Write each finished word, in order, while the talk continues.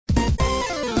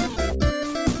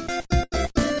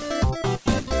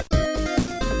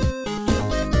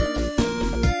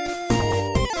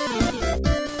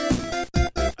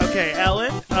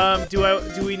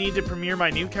Do we need to premiere my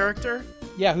new character?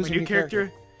 Yeah, who's My your new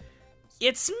character?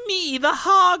 It's me, the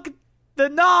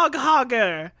Nog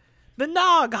Hogger, the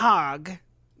Nog Hog.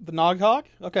 The Nog Hog?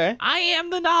 Okay. I am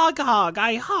the Nog Hog.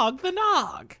 I hog the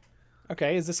Nog.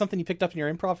 Okay, is this something you picked up in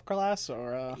your improv class,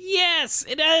 or, Yes,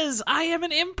 it is. I am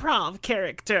an improv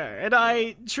character, and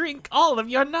I drink all of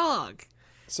your Nog.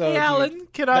 So Hey, Alan,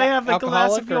 can I have a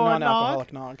glass of or your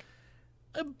non-alcoholic Nog?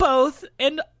 Both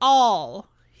and all.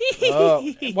 Oh,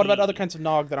 what about other kinds of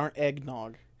Nog that aren't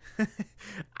eggnog?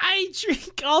 I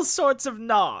drink all sorts of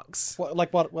Nogs.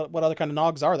 What other kind of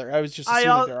Nogs are there? I was just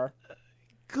assuming there are.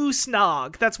 Goose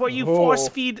Nog. That's where you Oh. force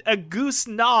feed a goose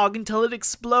Nog until it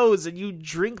explodes and you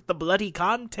drink the bloody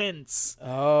contents.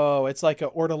 Oh, it's like a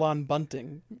Ortolan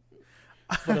Bunting.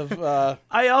 But of,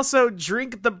 I also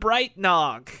drink the Bright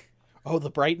Nog. oh, the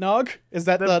Bright Nog? Is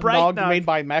that The the Bright Nog Nog. made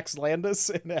by Max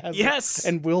Landis? And it has Yes.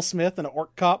 and Will Smith and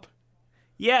Orc Cop?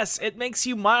 Yes, it makes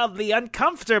you mildly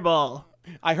uncomfortable.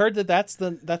 I heard that's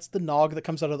the Nog that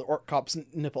comes out of the Orc Cop's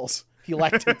nipples. He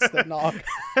lactates the Nog.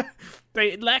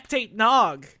 They lactate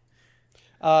Nog.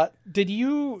 Did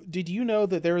you know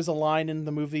that there is a line in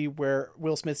the movie where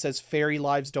Will Smith says fairy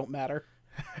lives don't matter?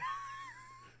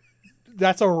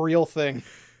 That's a real thing.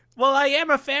 Well, I am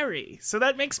a fairy, so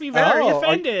that makes me very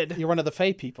offended. You're one of the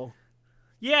Fae people.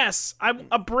 Yes, I'm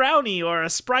a brownie or a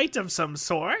sprite of some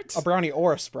sort. A brownie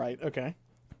or a sprite. Okay.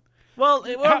 Well,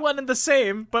 we're one and the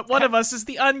same, but one of us is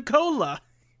the Uncola.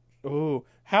 Ooh,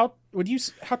 how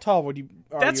tall would you?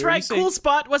 That's right, Cool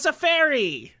Spot was a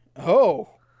fairy. Oh.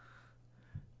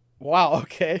 Wow.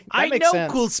 Okay. That I makes know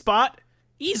sense. Cool Spot.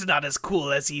 He's not as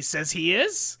cool as he says he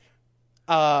is.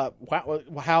 Wow.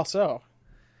 How so?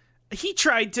 He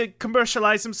tried to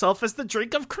commercialize himself as the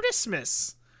drink of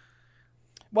Christmas,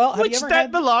 Well, have which you ever that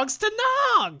had? belongs to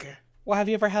Nog. Well, have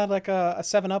you ever had like a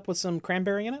 7-Up with some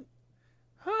cranberry in it?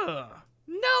 Huh?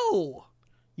 No.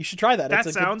 You should try that. That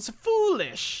It's sounds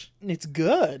foolish. It's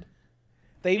good.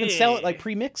 They even sell it like Eh.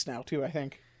 pre-mixed now too, I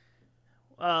think.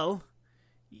 Well,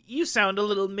 you sound a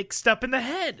little mixed up in the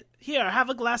head. Here, have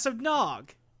a glass of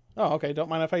Nog. Oh, okay. Don't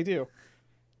mind if I do.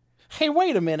 Hey,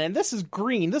 wait a minute. This is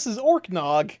green. This is Orc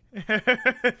Nog.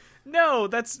 No,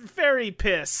 that's fairy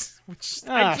piss. Which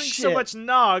I drink so shit. much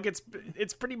Nog,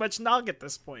 it's pretty much Nog at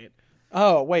this point.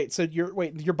 Oh, wait. So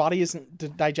your body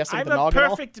isn't digesting the Nog at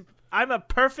all? I'm a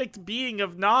perfect being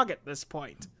of Nog at this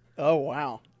point. Oh,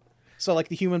 wow. So like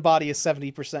the human body is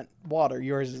 70% water.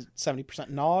 Yours is 70%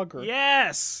 Nog? Or...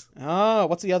 Yes. Oh,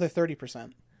 what's the other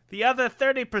 30%? The other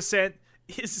 30%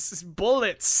 is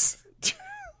bullets.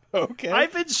 Okay.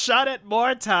 I've been shot at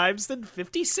more times than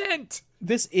 50 Cent.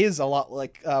 This is a lot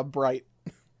like Bright.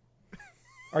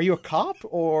 Are you a cop,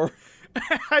 or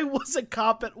I was a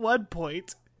cop at one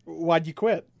point. why'd you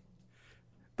quit?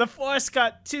 The force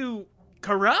got too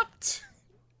corrupt.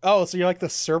 Oh, so you're like the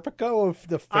Serpico of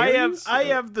the fairies? I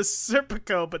am the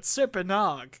Serpico, but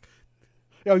Serpinog.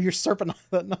 Oh, you're Serpent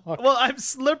Nog. Well, I'm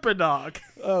Slurpanog.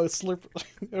 Oh, Slurp.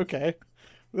 Okay.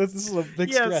 This is a big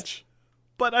Yes. stretch.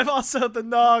 But I'm also the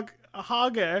Nog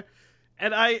Hogger,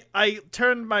 and I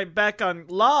turned my back on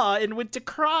law and went to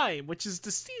crime, which is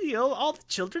to steal all the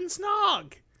children's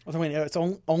Nog. Oh, wait, it's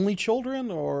only children,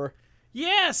 or?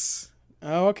 Yes,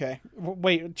 Oh, okay.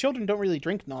 Wait, children don't really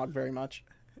drink Nog very much.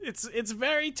 it's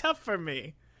very tough for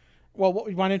me. Well,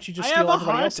 why don't you just I steal have a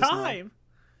everybody hard else's Nog? time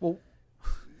Well,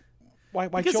 why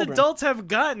because children? adults have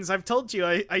guns. I've told you.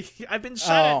 I've been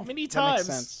shot at many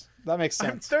times. That makes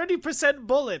I'm sense. 30%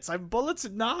 bullets. I'm bullets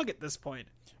and Nog at this point.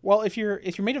 Well, if you're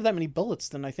made of that many bullets,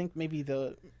 then I think maybe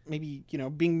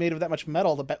being made of that much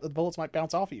metal, the bullets might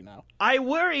bounce off of you now. I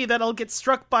worry that I'll get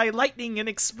struck by lightning and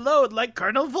explode like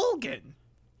Colonel Volgin.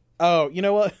 Oh, you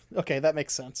know what? Okay, that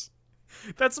makes sense.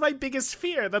 That's my biggest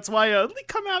fear. That's why I only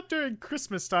come out during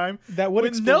Christmas time. That would when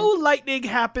explain, no lightning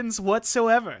happens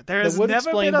whatsoever. There has that would never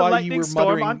explain been a why you lightning were storm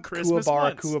muttering on Christmas Kuwabara,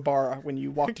 once. Kuwabara when you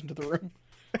walked into the room.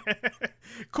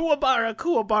 Kuwabara,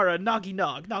 Kuwabara, Noggy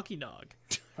Nog, Noggy Nog.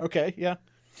 Okay, yeah.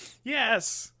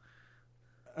 Yes.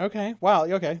 Okay, wow,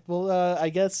 okay. Well, I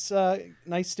guess,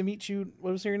 nice to meet you.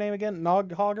 What was your name again? Nog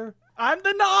Hogger? I'm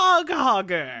the Nog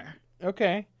Hogger.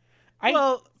 Okay.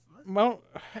 Well,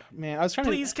 man, I was trying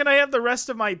please, can I have the rest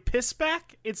of my piss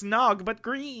back? It's Nog, but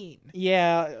green.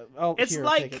 Yeah. Oh, It's here, take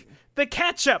like it. the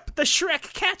ketchup, the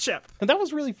Shrek ketchup. And that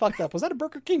was really fucked up. Was that a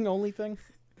Burger King only thing?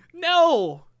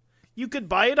 No. You could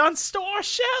buy it on store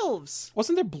shelves.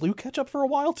 Wasn't there blue ketchup for a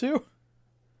while, too?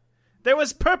 There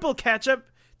was purple ketchup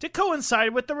to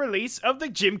coincide with the release of the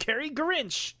Jim Carrey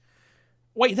Grinch.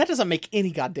 Wait, that doesn't make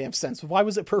any goddamn sense. Why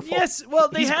was it purple? Yes, well,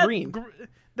 they He's had green.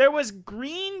 there was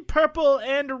green, purple,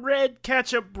 and red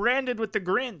ketchup branded with the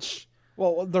Grinch.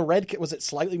 Well, the red was it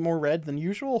slightly more red than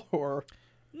usual, or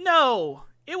No,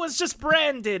 it was just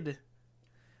branded.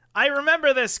 I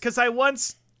remember this because I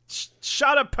once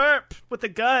shot a perp with a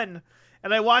gun,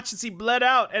 and I watched as he bled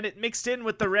out, and it mixed in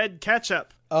with the red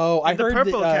ketchup. oh, I the heard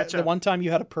purple the ketchup. one time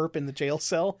you had a perp in the jail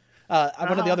cell. One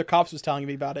of the other cops was telling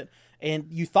me about it, and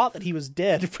you thought that he was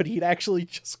dead, but he'd actually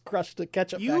just crushed a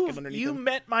ketchup packet underneath You him.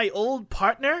 met my old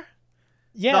partner,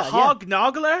 Yeah, the Hog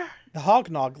Noggler. the hog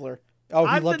noggler. Oh,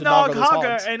 he I'm loved the to noggle Nog those Hogger,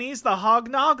 hogs. and he's the Hog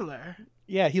Noggler.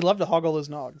 Yeah, he loved to hoggle those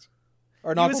nogs,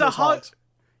 or He noggle was a those hog. hogs.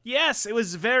 Yes, it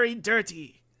was very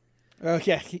dirty. Oh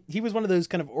yeah, he was one of those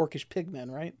kind of orcish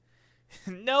pigmen, right?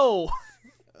 No,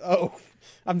 Oh,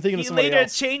 I'm thinking he of somebody later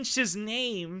else. changed his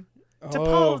name to Oh.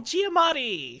 Paul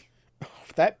Giamatti.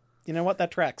 That, you know what, that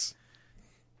tracks.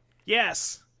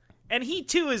 Yes. And he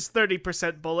too is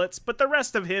 30% bullets, but the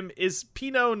rest of him is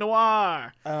Pinot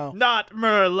Noir, Oh. not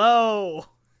Merlot.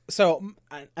 So,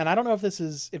 and I don't know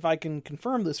if I can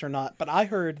confirm this or not, but I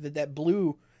heard that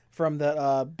blue from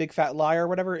the Big Fat Liar or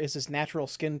whatever is his natural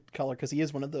skin color because he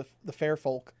is one of the fair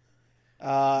folk.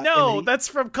 No, and that's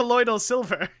from Colloidal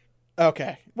Silver.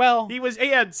 okay. Well, He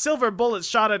had silver bullets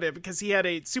shot at him because he had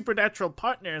a supernatural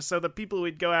partner, so the people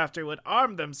we'd go after would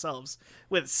arm themselves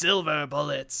with silver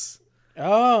bullets.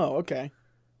 oh, okay.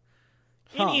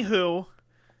 Huh. Anywho,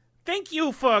 thank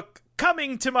you for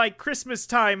coming to my Christmas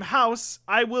time house.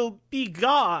 I will be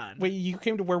gone. Wait, you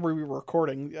came to where we were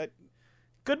recording.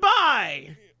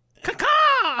 Goodbye.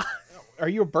 Caca. Are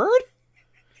you a bird?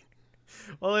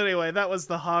 Well, anyway, that was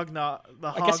the hog I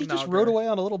guess he just rode away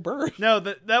on a little bird. No,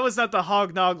 that was not the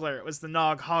Hog Noggler. It was the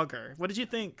Nog Hogger. What did you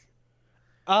think?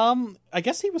 I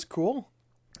guess he was cool.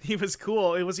 He was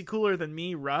cool. Was he cooler than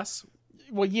me, Russ?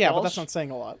 Well, yeah, but Walsh? that's not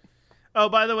saying a lot. Oh,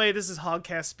 by the way, this is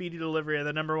Hogcast Speedy Delivery,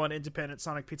 the #1 independent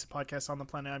Sonic Pizza podcast on the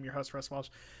planet. I'm your host, Russ Walsh.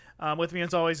 With me,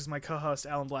 as always, is my co-host,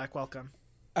 Alan Black. Welcome.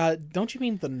 Don't you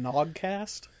mean the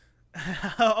Nogcast?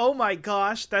 Oh my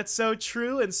gosh, that's so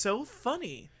true and so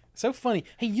funny. So funny.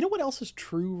 Hey, you know what else is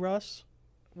true, Russ?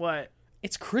 What?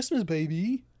 It's Christmas,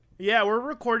 baby. Yeah, we're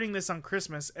recording this on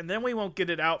Christmas, and then we won't get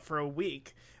it out for a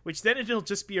week, which then it'll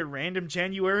just be a random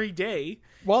January day.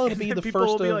 Well, it'll And be then the people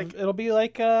first will be of. like- It'll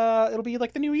be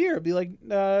like the new year. It'll be like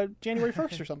January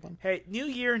 1st or something. Hey, new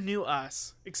year, new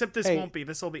us. Except this Hey. won't be.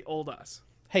 This will be old us.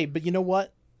 Hey, but you know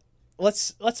what?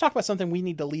 Let's talk about something we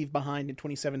need to leave behind in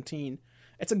 2017.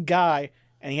 It's a guy,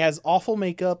 and he has awful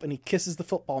makeup, and he kisses the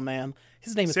football man.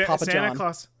 His name is Papa Santa John.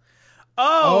 Claus.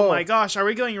 Oh Oh. my gosh, are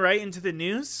we going right into the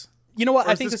news? You know what? Or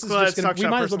I is think this this is just Clad's gonna. Talk We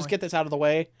Shop might as well just personally? get this out of the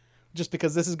way, just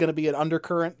because this is going to be an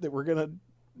undercurrent that we're gonna.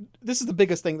 This is the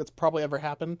biggest thing that's probably ever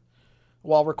happened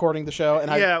while recording the show, and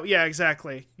Yeah,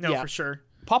 exactly. No, Yeah. for sure.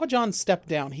 Papa John stepped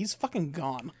down. He's fucking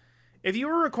gone. If you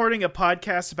were recording a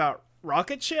podcast about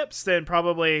rocket ships, then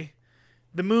probably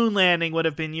the moon landing would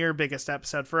have been your biggest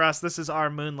episode. For us, this is our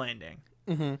moon landing.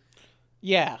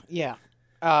 Yeah.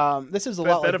 This is a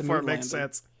lot like the Metaphor moon makes landing.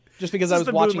 sense. Just because This I is was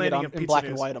the moon watching it landing of in Pizza black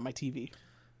and News. white on my TV,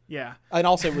 Yeah. and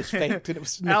also it was faked. And it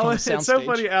was made on Alan, a it's so soundstage.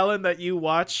 funny, Alan, that you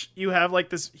have like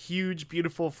this huge,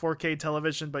 beautiful 4K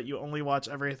television, but you only watch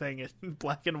everything in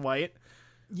black and white.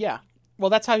 Yeah. Well,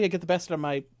 that's how you get the best out of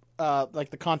my like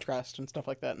the contrast and stuff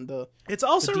like that, and the It's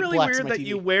also deep really blacks on weird my that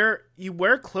TV. you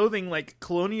wear clothing like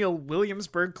Colonial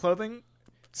Williamsburg clothing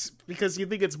because you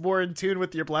think it's more in tune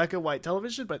with your black and white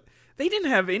television, but they didn't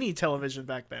have any television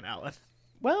back then, Alan.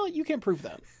 well, you can't prove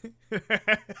that.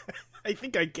 I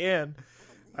think I can.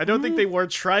 I don't think they wore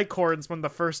tricorns when the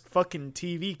first fucking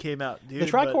TV came out, dude.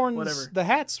 The but tricorns, whatever. the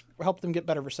hats helped them get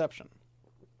better reception.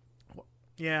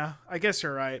 Yeah, I guess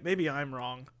you're right. Maybe I'm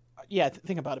wrong. Yeah,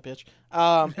 think about it,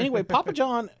 bitch. Anyway, Papa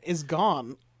John is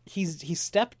gone. He's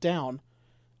stepped down.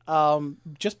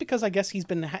 Just because I guess he's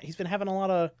been having a lot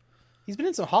of. He's been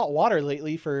in some hot water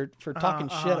lately for talking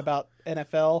shit about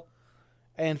NFL,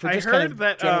 and for I just kind heard of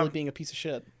that, generally being a piece of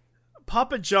shit.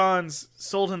 Papa John's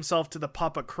sold himself to the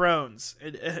Papa Crones,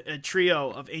 a trio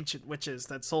of ancient witches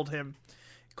that sold him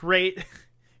great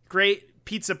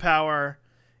pizza power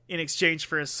in exchange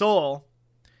for his soul.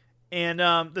 And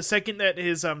the second that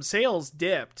his sales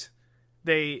dipped,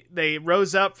 they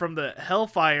rose up from the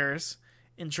hellfires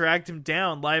and dragged him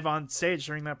down live on stage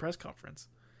during that press conference.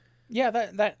 Yeah,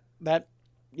 that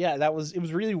it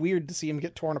was really weird to see him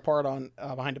get torn apart on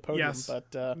behind a podium. Yes.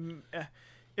 But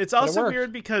It's also worked.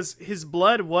 weird because his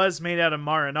blood was made out of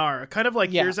marinara, kind of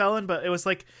like Yeah. yours, Ellen, but it was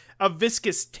like a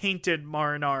viscous tainted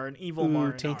marinara, an evil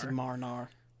marinara. tainted Marnar.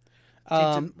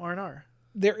 Tainted marinara.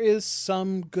 There is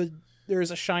some good. There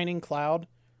is a shining cloud,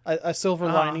 a silver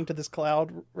lining to this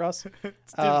cloud, Russ. Did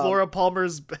Laura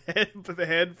Palmer's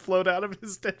head float out of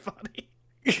his dead body?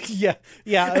 yeah,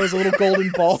 it was a little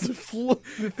golden ball that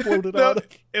floated No, out.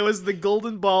 it was the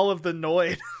golden ball of the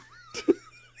Noid.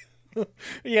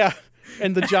 Yeah,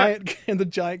 and the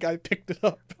giant guy picked it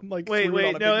up and like Wait, threw it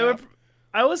on a no, big map.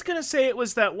 I was gonna say it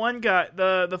was that one guy,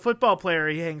 the football player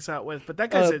he hangs out with, but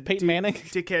that guy's a Peyton Manning.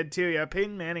 dickhead too. Yeah,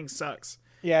 Peyton Manning sucks.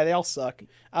 Yeah, they all suck.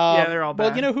 Yeah, they're all Well,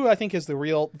 bad. you know who I think is the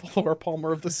real Laura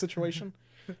Palmer of this situation?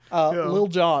 Lil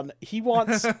Jon. He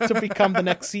wants to become the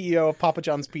next CEO of Papa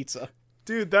John's Pizza.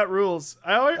 Dude, that rules.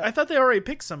 I thought they already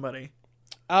picked somebody.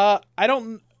 I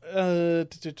don't.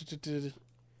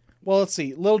 Well, let's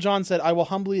see. Lil Jon said, "I will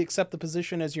humbly accept the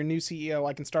position as your new CEO.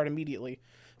 I can start immediately."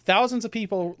 Thousands of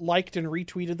people liked and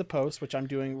retweeted the post, which I'm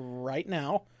doing right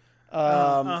now.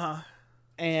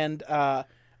 And a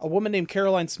woman named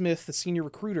Caroline Smith, the senior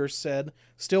recruiter, said,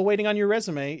 "Still waiting on your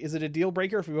resume. Is it a deal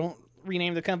breaker if we won't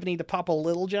rename the company to Papa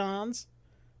Little John's?"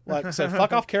 Like, so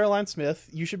fuck off, Caroline Smith.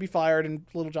 You should be fired, and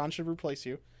Little John should replace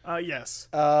you. Yes.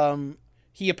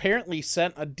 He apparently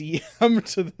sent a DM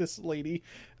to this lady,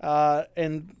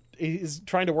 and is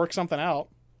trying to work something out.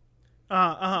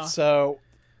 So,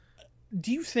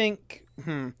 do you think?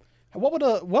 What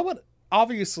would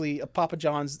obviously a Papa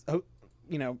John's,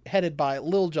 headed by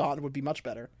Lil Jon would be much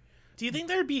better. Do you think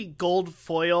there'd be gold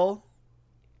foil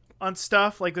on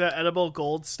stuff like that edible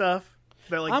gold stuff?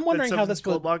 That, like, I'm wondering how this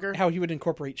gold would, lager? how he would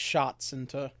incorporate shots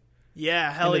into.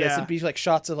 Yeah, hell into yeah. this. It'd be like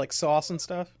shots of like sauce and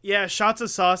stuff. Yeah, shots of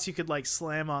sauce you could like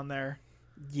slam on there.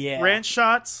 Yeah, Ranch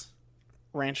shots.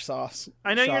 ranch sauce.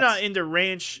 I know shots. you're not into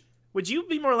ranch. Would you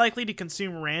be more likely to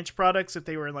consume ranch products if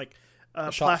they were in like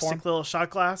a shot plastic form? little shot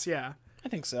glass? Yeah. I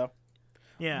think so.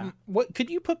 Yeah. What could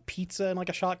you put pizza in like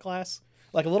a shot glass?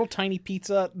 Like a little tiny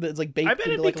pizza that's like baked I bet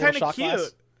into it'd be like a little kind of shot cute.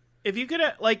 glass. If you could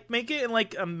like make it in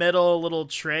like a metal little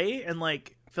tray and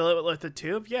like fill it with a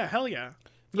tube. Yeah, hell yeah.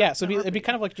 Yeah, so it'd be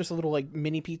kind of like just a little like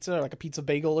mini pizza, or like a pizza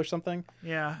bagel or something.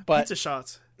 Yeah. But- pizza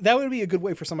shots. That would be a good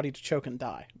way for somebody to choke and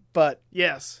die. But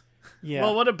Yes. yeah,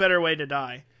 Well, what a better way to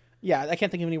die. yeah, I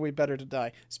can't think of any way better to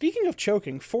die. Speaking of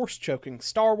choking, force choking,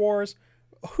 Star Wars.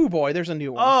 Hoo boy, there's a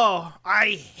new one. Oh, I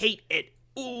hate it.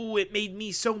 Ooh, it made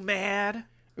me so mad.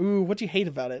 Ooh, what'd you hate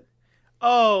about it?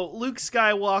 Oh, Luke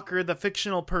Skywalker, the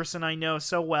fictional person I know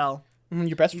so well.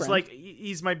 Your best He's friend. like,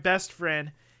 he's my best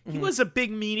friend. He was a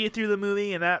big media through the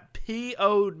movie, and that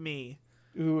PO'd me.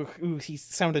 Ooh, he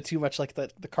sounded too much like the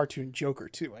cartoon Joker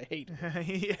too. I hate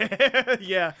him.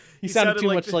 Yeah. He sounded too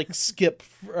much like Skips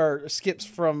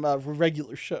from a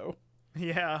regular show.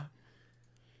 Yeah.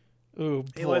 Ooh,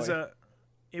 boy.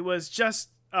 It was just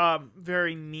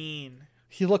very mean.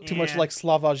 He looked too much and- like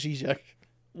Slavoj Žižek.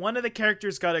 One of the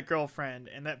characters got a girlfriend,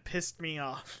 and that pissed me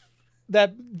off.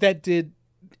 That did.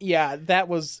 Yeah, that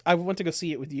was. I went to go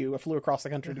see it with you. I flew across the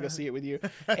country to go see it with you,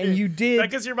 and you did. Not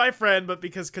because you're my friend, but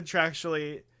because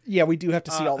contractually, Yeah, we do have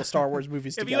to see all the Star Wars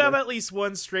movies if together. you have at least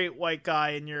one straight white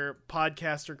guy in your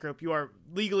podcaster group, you are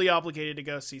legally obligated to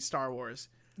go see Star Wars.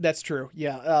 That's true.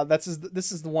 Yeah, this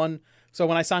is the one. So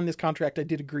when I signed this contract, I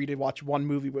did agree to watch one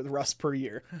movie with Russ per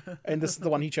year, and this is the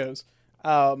one he chose.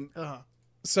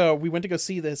 So we went to go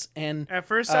see this, and At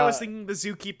first, I was thinking The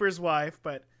Zookeeper's Wife,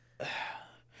 but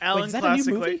Alan is that a new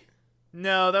Classic. movie?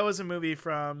 No, that was a movie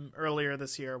from earlier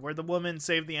this year where the woman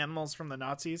saved the animals from the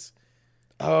Nazis.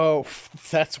 oh,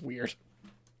 that's weird.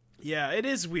 Yeah, it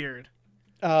is weird.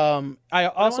 I I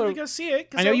also wanted to go see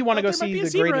it. 'cause I know you want to thought go there might see be a The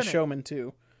zebra Greatest in it. Showman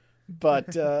too, but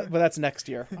that's next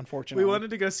year, unfortunately. We wanted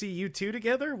to go see you two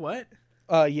together. What?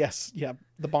 Yes, yeah,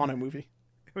 the Bono movie.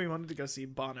 We wanted to go see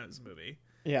Bono's movie.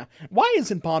 Yeah, why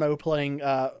isn't Bono playing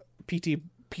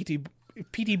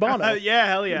PT Bono? Yeah,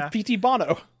 hell yeah. PT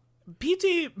Bono,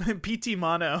 PT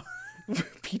Mono.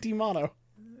 PT Mono.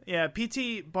 Yeah,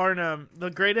 P.T. Barnum, the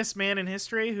greatest man in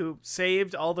history who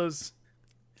saved all those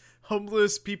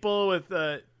homeless people with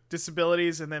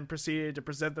disabilities and then proceeded to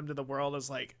present them to the world as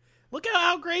like, look at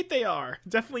how great they are.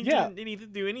 Definitely Yeah.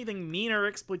 didn't do anything mean or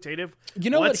exploitative You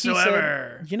know whatsoever.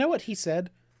 what he said? You know what he said?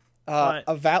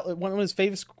 What? One of his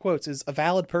famous quotes is, "A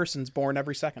valid person's born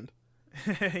every second."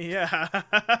 Yeah.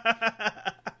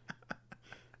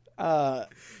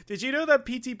 Did you know that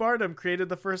P.T. Barnum created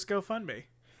the first GoFundMe?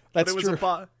 But That's it was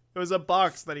true. it was a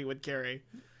box that he would carry.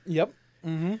 Yep.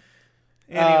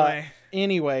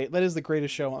 Anyway, That is the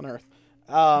greatest show on earth.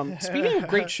 Speaking of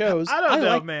great shows, I don't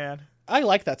know, man. I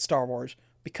like that Star Wars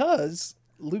because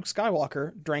Luke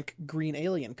Skywalker drank green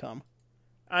alien cum.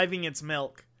 I think it's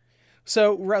milk.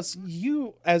 So Russ,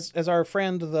 you as our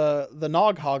friend the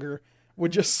Nog Hogger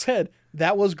would just said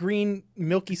that was green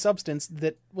milky substance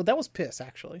that was piss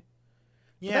actually.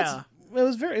 But Yeah.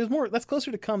 that's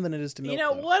closer to cum than it is to milk. You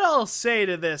know though. what I'll say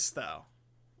to this though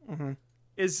Mm-hmm.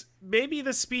 is maybe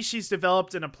the species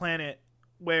developed in a planet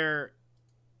where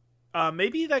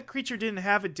maybe that creature didn't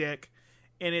have a dick,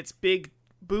 and its big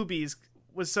boobies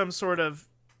was some sort of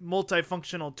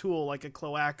multifunctional tool, like a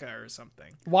cloaca or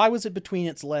something. Why was it between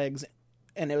its legs?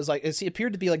 And it was like, it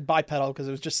appeared to be like bipedal because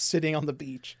it was just sitting on the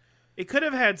beach. It could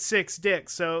have had 6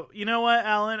 dicks. So you know what,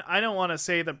 Alan? I don't want to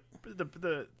say the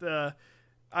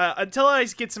until I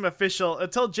get some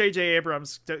until J.J.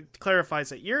 Abrams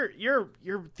clarifies it. Your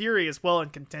theory is well in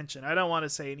contention. I don't want to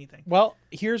say anything. Well,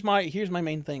 here's my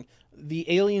main thing. The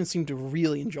aliens seem to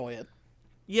really enjoy it.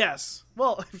 Yes.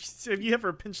 Well, have you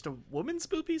ever pinched a woman's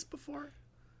boobies before?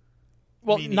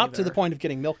 Well, not to the point of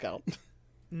getting milk out.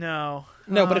 No.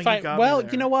 No, but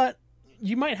if you know what?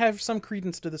 You might have some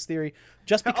credence to this theory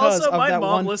just because also, of my that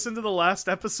mom listened to the last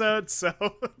episode, so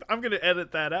I'm going to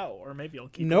edit that out, or maybe I'll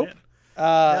keep it in.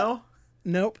 No?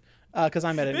 Nope. Because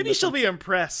I'm editing. Maybe she'll be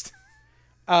impressed.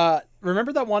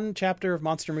 Remember that one chapter of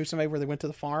Monster Musume where they went to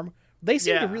the farm? They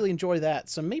seem to really enjoy that,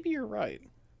 so maybe you're right.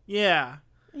 Yeah.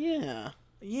 Yeah.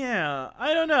 Yeah.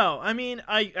 I don't know. I mean,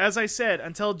 as I said,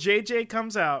 until JJ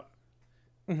comes out,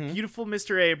 beautiful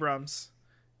Mr. Abrams,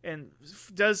 and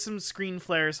does some screen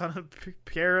flares on a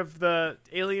pair of the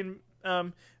alien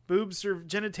boobs or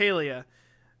genitalia,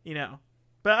 you know.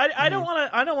 But I don't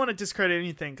want to discredit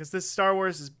anything, because this Star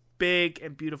Wars is big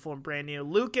and beautiful and brand new.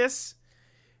 Lucas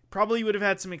probably would have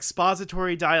had some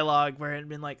expository dialogue where it had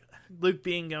been like Luke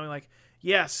going like,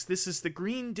 "Yes, this is the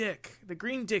green dick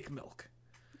milk."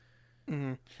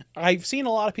 Mm-hmm. I've seen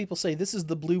a lot of people say this is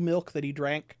the blue milk that he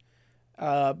drank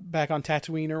back on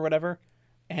Tatooine or whatever.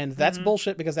 And that's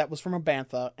bullshit, because that was from a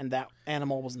bantha, and that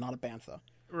animal was not a bantha.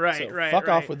 Right, so right. Fuck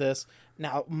off with this.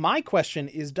 Now, my question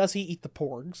is, does he eat the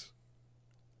porgs?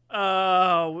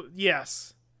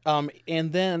 Yes.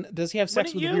 And then, does he have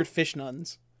sex with the weird fish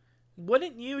nuns?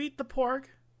 Wouldn't you eat the porg?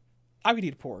 I would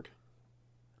eat a porg.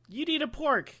 You'd eat a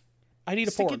porg. I'd eat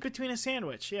a porg. Stick it between a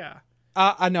sandwich, yeah.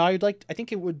 I know. I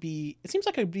think it would be. It seems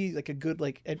like it would be like a good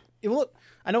it will.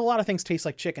 I know a lot of things taste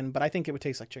like chicken, but I think it would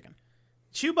taste like chicken.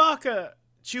 Chewbacca,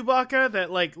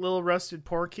 that like little roasted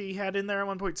pork he had in there at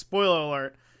one point. Spoiler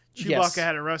alert: Chewbacca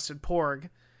had a roasted porg.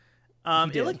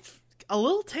 It looked a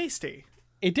little tasty.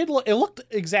 It did. It looked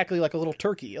exactly like a little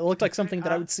turkey. It looked like something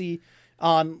that I would see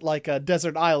on like a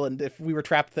desert island if we were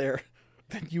trapped there.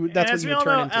 That's what you would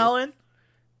turn into. Alan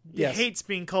hates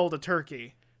being called a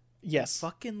turkey. Yes,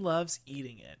 fucking loves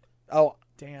eating it. Oh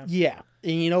damn. Yeah,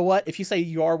 and you know what? If you say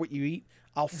you are what you eat,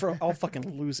 I'll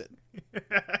fucking lose it.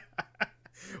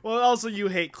 Well, also you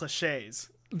hate cliches.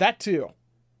 That too.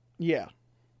 Yeah.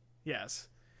 Yes.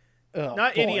 Oh,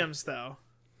 not idioms though,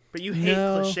 but you hate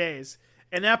cliches.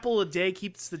 An apple a day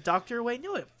keeps the doctor away.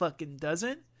 No, it fucking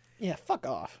doesn't. Yeah, fuck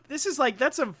off. This is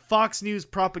that's some Fox News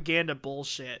propaganda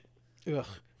bullshit. Ugh.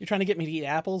 You're trying to get me to eat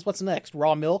apples? What's next?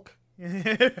 Raw milk?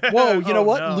 Whoa, you know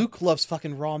what? No. Luke loves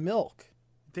fucking raw milk.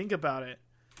 Think about it.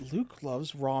 Luke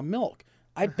loves raw milk.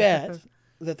 I bet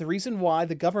that the reason why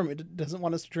the government doesn't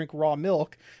want us to drink raw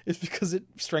milk is because it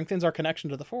strengthens our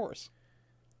connection to the Force.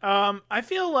 I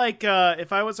feel like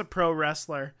if I was a pro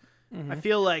wrestler, I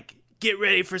feel like get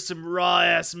ready for some raw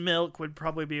ass milk would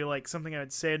probably be like something I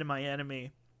would say to my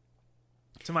enemy.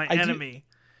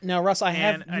 Now, Russ, you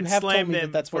have told me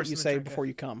that that's what you say before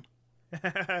you come.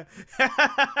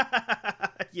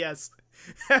 Yes.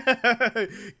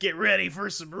 Get ready for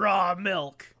some raw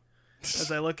milk.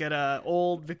 As I look at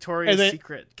old Victoria's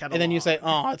Secret catalog. And then you say,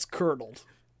 "Oh, it's curdled."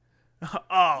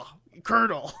 Oh,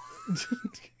 curdle.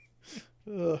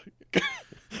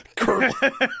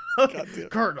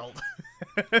 Curdled.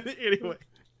 Anyway,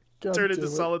 turn into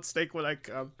solid steak when I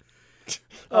come. If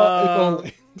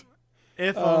only.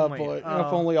 If only. Boy. If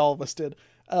only all of us did.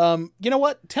 You know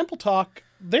what? Temple Talk.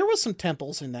 There was some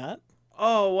temples in that.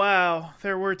 Oh wow,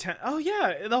 there were Oh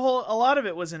yeah, a lot of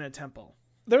it was in a temple.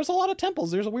 There's a lot of temples.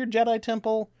 There's a weird Jedi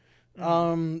temple.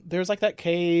 There's like that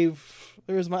cave.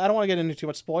 I don't want to get into too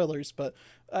much spoilers, but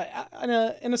in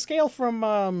a scale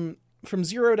from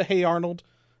 0 to Hey Arnold,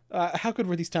 how good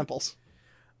were these temples?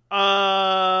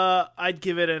 I'd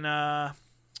give it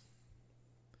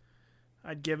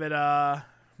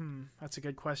that's a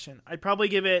good question. I'd probably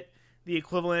give it the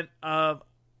equivalent of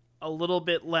a little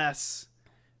bit less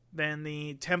than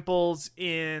the temples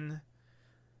in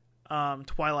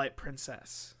Twilight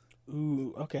Princess.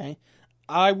 Ooh, okay.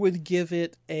 I would give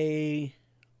it a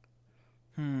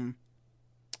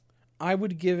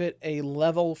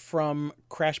level from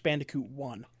Crash Bandicoot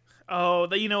 1.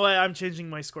 Oh, you know what? I'm changing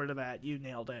my score to that. You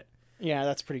nailed it. Yeah,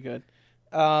 that's pretty good.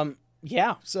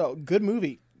 Yeah, so good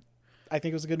movie. I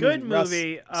think it was a good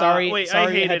movie. Russ, sorry, I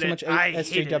hated had too much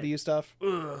SJW stuff.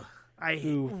 Ugh,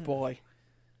 Ooh, boy.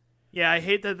 Yeah, I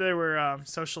hate that there were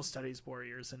social studies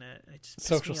warriors in it. It just pissed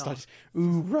Social me studies.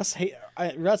 Ooh, Russ,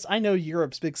 I know you're a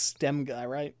big STEM guy,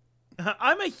 right? off.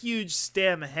 I'm a huge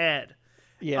STEM head.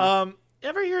 Yeah.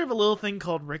 Ever hear of a little thing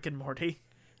called Rick and Morty?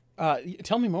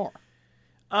 Tell me more.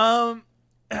 Um,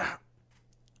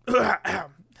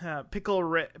 Pickle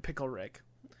Rick.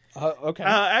 Okay.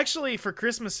 Actually, for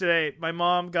Christmas today, my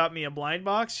mom got me a blind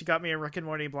box. She got me a Rick and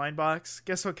Morty blind box.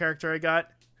 Guess what character I got?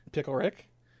 Pickle Rick?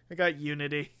 I got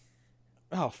Unity.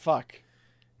 Oh, fuck.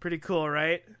 Pretty cool,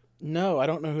 right? No, I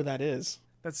don't know who that is.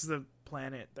 That's the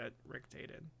planet that Rick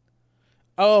dated.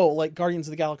 Oh, like Guardians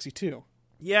of the Galaxy 2.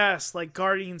 Yes, like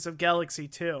Guardians of Galaxy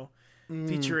 2,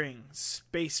 featuring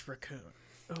Space Raccoon.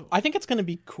 Ooh. I think it's going to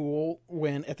be cool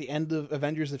when at the end of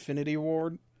Avengers Infinity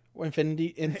Ward,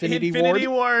 Infinity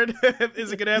Ward.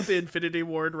 Is it going to have the Infinity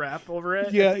Ward rap over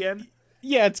it Yeah. at the end?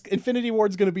 Yeah, it's Infinity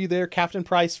Ward's going to be there. Captain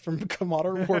Price from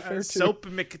Modern Warfare 2. Soap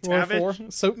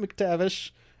McTavish. Soap McTavish.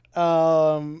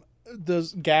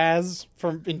 Those Gaz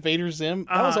from Invader Zim.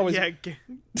 That was always. Yeah.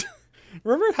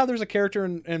 Remember how there's a character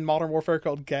in Modern Warfare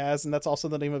called Gaz, and that's also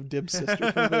the name of Dib's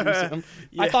sister from Invader Zim?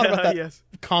 I thought about that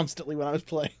constantly when I was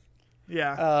playing.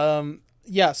 Yeah.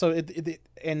 Yeah. So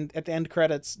and at the end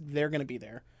credits, they're going to be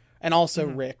there, and also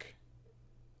Rick.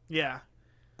 Yeah.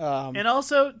 And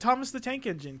also Thomas the Tank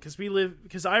Engine,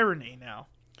 because Irony now.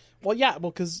 Well, yeah,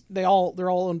 because they're all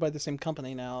owned by the same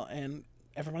company now, and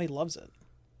everybody loves it.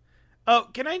 Oh,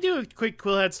 can I do a quick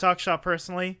Quillheads Talk Shop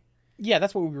personally? Yeah,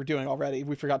 that's what we were doing already.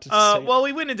 We forgot to say. Well,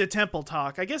 we went into Temple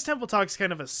Talk. I guess Temple Talk's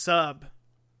kind of a sub.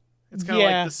 It's kind of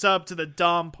like the sub to the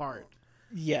Dom part.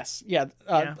 Yes. Yeah.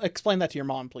 Explain that to your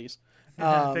mom, please.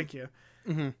 Thank you.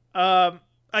 Mm-hmm.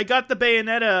 I got the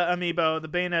Bayonetta amiibo, the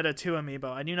Bayonetta 2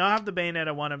 amiibo. I do not have the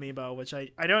Bayonetta 1 amiibo, which I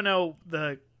don't know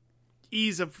the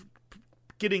ease of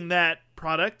getting that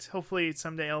product. Hopefully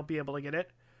someday I'll be able to get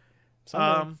it.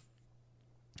 Someday.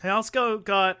 Let's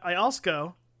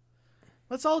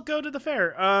all go to the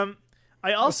fair.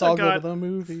 Let's all go to the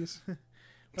movies.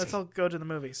 Let's all go to the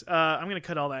movies. I'm going to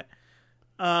cut all that.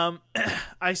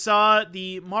 I saw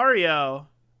the Mario.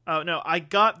 Oh, no. I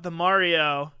got the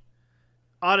Mario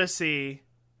Odyssey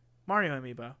Mario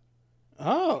amiibo.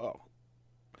 Oh.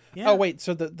 Yeah. Oh, wait.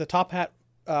 So the top hat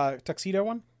tuxedo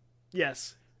one?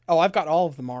 Yes. Oh, I've got all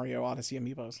of the Mario Odyssey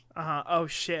amiibos. Uh-huh. Oh,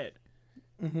 shit.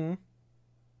 Mm-hmm.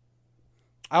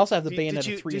 I also have the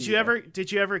Bayonetta 3 amiibo.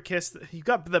 Did you ever kiss... You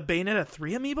got the Bayonetta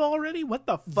 3 amiibo already? What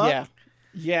the fuck?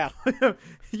 Yeah.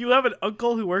 You have an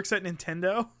uncle who works at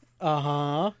Nintendo?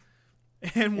 Uh-huh.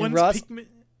 And one's Russ, Pikmin...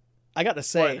 I got to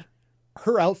say,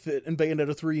 her outfit in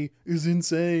Bayonetta 3 is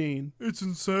insane. It's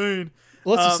insane.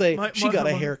 Let's just say she got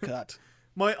a haircut.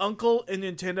 My uncle in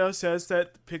Nintendo says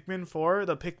that Pikmin 4,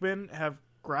 the Pikmin have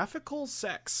graphical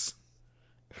sex.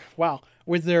 Wow.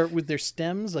 With their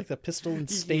stems, like the pistil and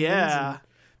stamens. Yeah.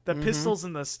 The pistils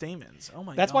and the stamens. Oh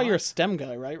my god. That's why you're a STEM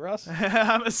guy, right, Russ?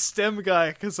 I'm a STEM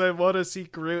guy because I want to see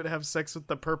Groot have sex with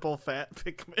the purple fat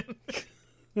Pikmin.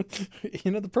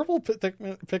 The purple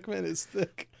Pikmin is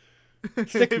thick.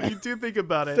 If you do think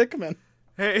about it. Thickman.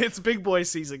 Hey, it's big boy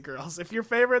season, girls. If your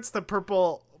favorite's the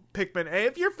purple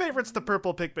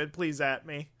Pikmin, please at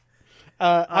me.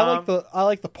 I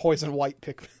like the poison white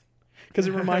Pikmin because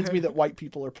it reminds me that white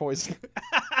people are poison.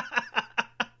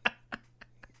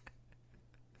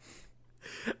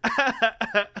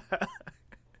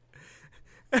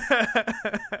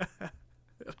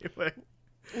 Anyway.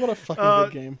 What a fucking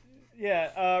good game.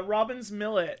 Yeah, Robin's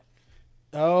Millet.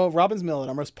 Oh, Robin's Millet,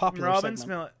 our most popular segment.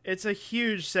 Millet. It's a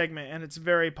huge segment, and it's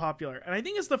very popular. And I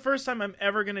think it's the first time I'm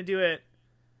ever going to do it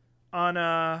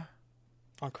on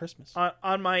Christmas.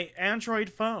 On my Android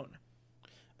phone.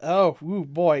 Oh, ooh,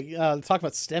 boy. Talk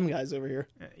about STEM guys over here.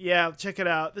 Yeah, check it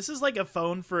out. This is like a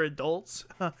phone for adults.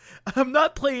 I'm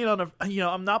not playing on the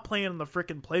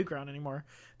freaking playground anymore.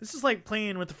 This is like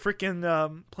playing with the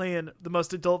freaking playing the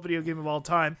most adult video game of all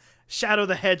time, Shadow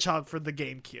the Hedgehog for the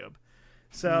GameCube.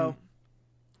 So,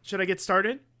 should I get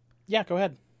started? Yeah, go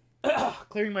ahead.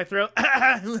 Clearing my throat.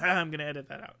 I'm gonna edit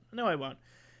that out. No, I won't.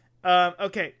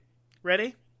 Okay,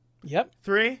 ready? Yep.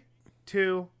 3,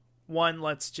 2, 1.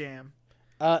 Let's jam.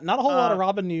 Not a whole lot of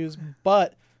Robin news,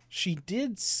 but she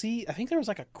did see, I think there was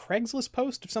like a Craigslist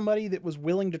post of somebody that was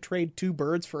willing to trade 2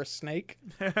 birds for a snake.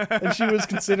 And she was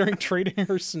considering trading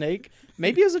her snake.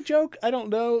 Maybe as a joke, I don't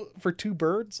know, for 2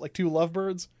 birds, like 2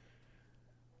 lovebirds.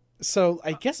 So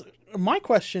I guess my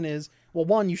question is, well,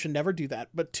 1, you should never do that.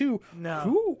 But 2,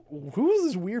 no. who is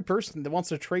this weird person that wants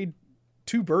to trade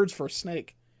 2 birds for a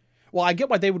snake? Well, I get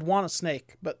why they would want a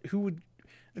snake, but who would,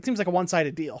 it seems like a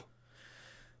one-sided deal.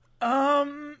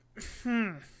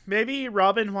 Maybe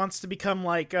Robin wants to become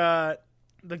like the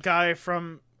guy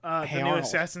from Hey the new Arnold.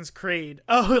 Assassin's Creed.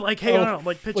 Oh, like Hey Arnold,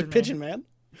 like Pigeon Man. Pigeon Man.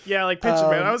 Yeah, like Pigeon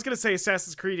Man. I was gonna say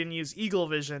Assassin's Creed and use Eagle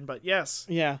Vision, but yes.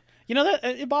 Yeah. You know, that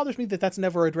it bothers me that that's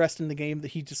never addressed in the game, that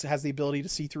he just has the ability to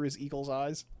see through his eagle's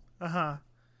eyes.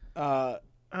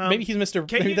 Maybe he's Mr.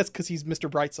 Maybe that's because he's Mr.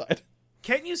 Brightside.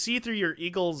 Can't you see through your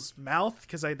eagle's mouth?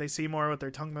 Because they see more with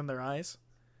their tongue than their eyes.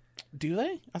 Do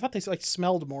they? I thought they like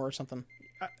smelled more or something.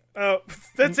 Oh,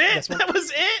 that's it. That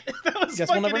was it. That was Guess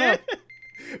fucking we'll never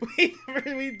it.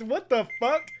 Wait, what the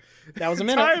fuck? That was a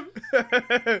minute.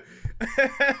 Time.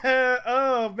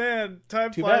 Oh man,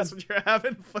 time Too flies bad. when you're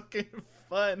having fucking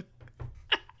fun.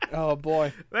 Oh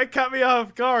boy. That caught me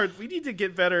off guard. We need to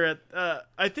get better at.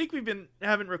 I think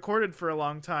haven't recorded for a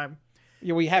long time,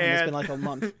 Yeah, we haven't. It's And- been like a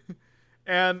month.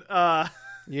 and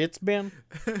It's been.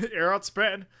 air out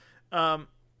spread. Now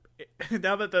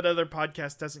that other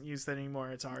podcast doesn't use that anymore,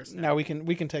 it's ours now. Now we can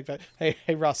take that. Hey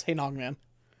Russ. Hey Nog Man.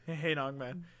 Hey, Nog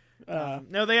Man.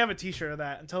 No, they have a T-shirt of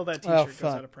that. Until that T-shirt goes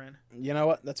fuck. out of print. You know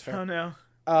what? That's fair. Oh no,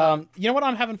 You know what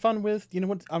I'm having fun with? You know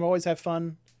what I'm always have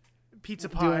fun? pizza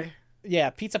pie. Yeah,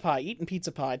 pizza pie. Eating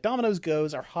pizza pie. Domino's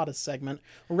Goes, our hottest segment.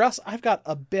 Russ, I've got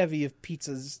a bevy of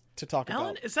pizzas to talk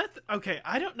Alan, about. is that okay?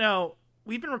 I don't know.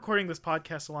 We've been recording this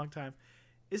podcast a long time.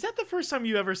 Is that the first time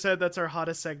you ever said that's our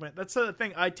hottest segment? That's the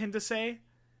thing I tend to say.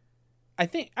 I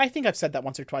think I've said that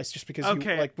once or twice just because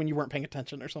Okay. you, like when you weren't paying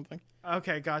attention or something.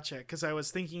 Okay, gotcha. Because I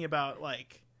was thinking about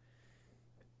like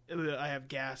I have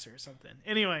gas or something.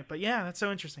 Anyway, but yeah, that's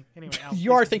so interesting. Anyway, Al,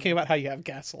 You are thinking about how you have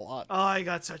gas a lot. Oh, I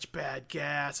got such bad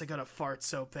gas. I got to fart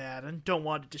so bad and don't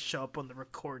want it to show up on the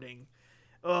recording.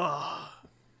 Ugh.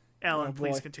 Alan, Oh,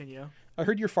 please boy. continue. I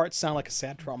heard your farts sound like a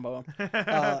sad trombone.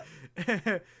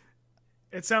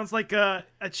 It sounds like a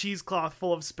cheesecloth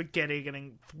full of spaghetti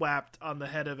getting thwapped on the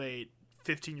head of a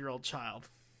 15-year-old child.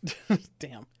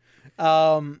 Damn.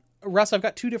 Russ, I've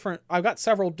got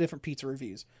several different pizza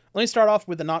reviews. Let me start off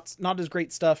with the not as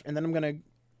great stuff, and then I'm gonna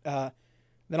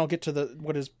then I'll get to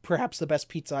what is perhaps the best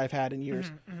pizza I've had in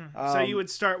years. So you would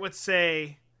start with,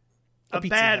 say, a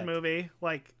Pizza bad Hut. movie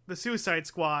like The Suicide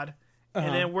Squad, Uh-huh.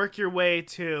 and then work your way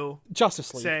to,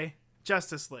 Justice League. say,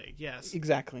 Justice League. Yes.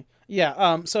 Exactly.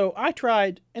 Yeah. So I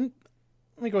tried, and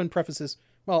let me go ahead and preface this.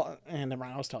 Well, and never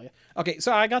mind. I'll just tell you. Okay.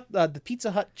 So I got the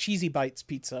Pizza Hut Cheesy Bites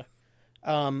pizza.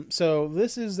 So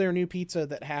this is their new pizza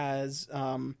that has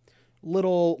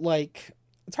little, like,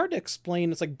 it's hard to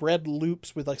explain. It's like bread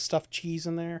loops with like stuffed cheese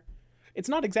in there. It's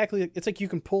not exactly. It's like you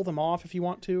can pull them off if you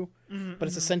want to, but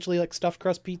it's essentially like stuffed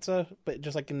crust pizza, but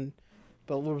just like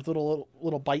but with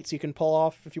little bites you can pull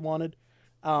off if you wanted.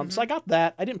 So I got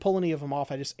that. I didn't pull any of them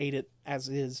off. I just ate it as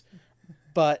is.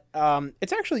 But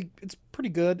it's pretty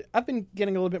good. I've been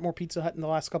getting a little bit more Pizza Hut in the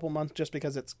last couple months just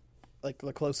because it's like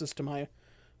the closest to my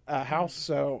house.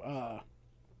 So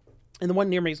and the one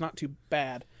near me is not too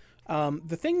bad.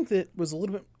 The thing that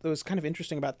was kind of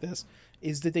interesting about this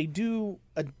is that they do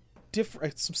a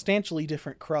substantially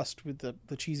different crust with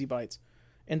the cheesy bites,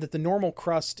 and that the normal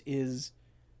crust is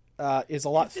a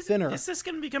lot thinner. Is this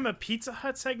going to become a Pizza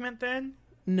Hut segment then?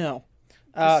 No,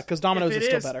 because Domino's if is it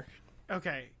still is- better.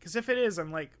 Okay, because if it is,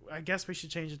 I'm like, I guess we should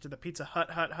change it to the Pizza Hut,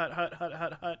 or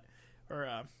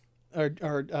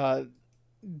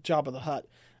Jabba the Hutt,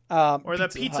 or the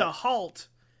Pizza Hut. Halt,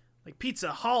 like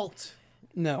Pizza Halt.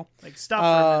 No, Like stop for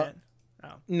a minute.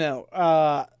 Oh, no.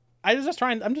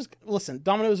 Listen.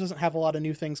 Domino's doesn't have a lot of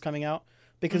new things coming out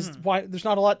because there's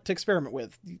not a lot to experiment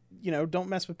with. You know, don't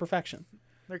mess with perfection.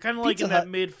 they're kind of like Pizza in Hut- that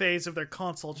mid phase of their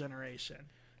console generation.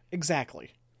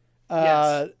 Exactly.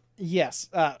 Yes. Yes.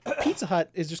 Pizza Hut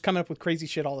is just coming up with crazy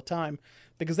shit all the time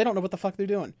because they don't know what the fuck they're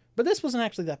doing. But this wasn't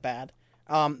actually that bad.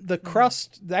 The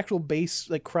crust, the actual base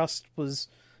like crust was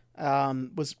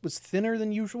thinner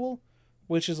than usual,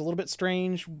 which is a little bit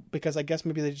strange because I guess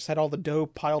maybe they just had all the dough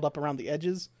piled up around the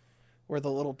edges where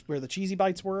the cheesy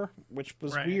bites were, which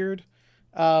was Right. weird.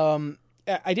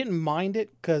 I didn't mind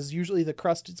it because usually the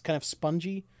crust is kind of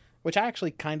spongy, which I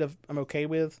actually kind of am okay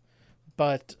with.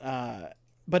 But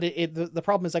the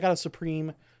problem is I got a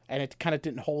Supreme and it kind of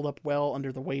didn't hold up well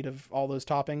under the weight of all those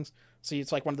toppings. So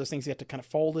it's like one of those things you have to kind of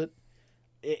fold it.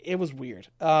 It was weird.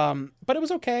 But it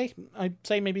was okay. I'd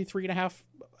say maybe 3.5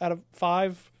 out of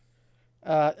 5.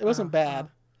 It wasn't bad.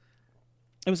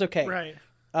 It was okay. Right.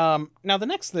 Now the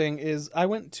next thing is I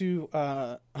went to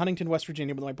Huntington, West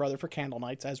Virginia with my brother for candle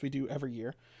nights, as we do every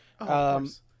year. Oh, of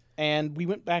course. And we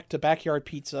went back to Backyard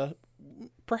Pizza,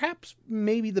 perhaps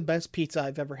maybe the best pizza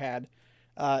I've ever had.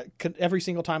 Every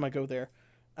single time I go there.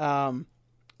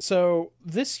 So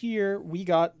this year we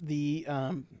got the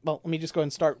let me just go ahead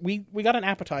and start. We got an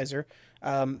appetizer,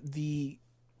 the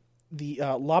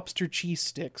lobster cheese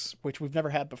sticks, which we've never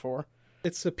had before.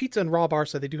 it's a pizza and raw bar,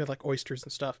 so they do have like oysters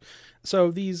and stuff.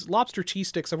 So these lobster cheese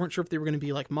sticks, I weren't sure if they were going to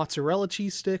be like mozzarella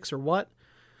cheese sticks or what.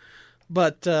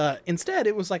 But instead,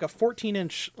 it was like a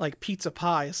 14-inch like pizza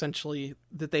pie, essentially,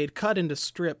 that they had cut into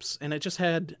strips, and it just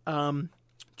had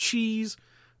cheese.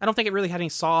 I don't think it really had any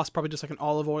sauce, probably just like an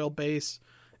olive oil base.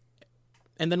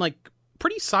 And then like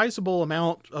pretty sizable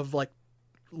amount of like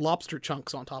lobster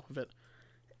chunks on top of it.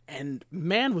 And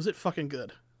man, was it fucking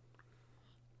good.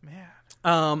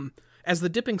 Man. As the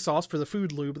dipping sauce for the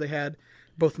food lube, they had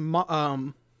both,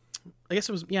 I guess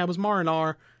it was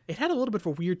marinara. It had a little bit of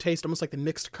a weird taste, almost like the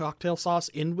mixed cocktail sauce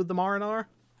in with the marinara.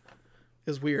 It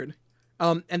was weird.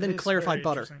 And then clarified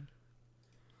butter.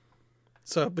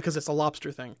 So, because it's a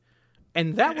lobster thing.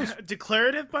 And that was...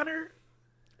 Declarative butter?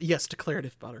 Yes,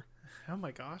 declarative butter. Oh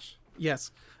my gosh.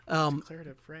 Yes.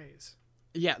 Declarative phrase.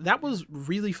 Yeah, that was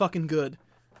really fucking good.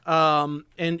 And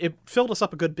it filled us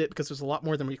up a good bit because it was a lot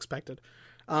more than we expected.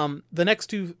 The next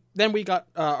two, then we got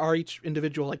our each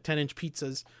individual like 10-inch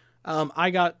pizzas.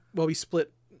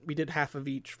 We did half of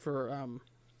each for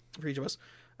each of us.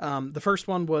 The first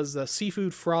one was the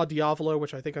seafood Fra Diavolo,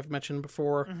 which I think I've mentioned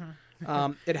before.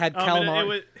 Mm-hmm. It had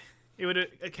calamari. It would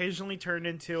occasionally turn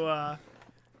into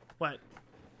what?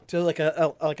 To like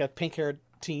a pink-haired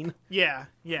teen. Yeah.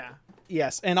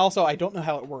 Yes, and also I don't know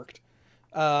how it worked.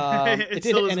 It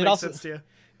still doesn't make sense to you.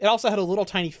 It also had a little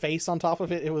tiny face on top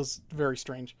of it. It was very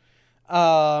strange.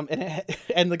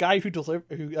 And the guy who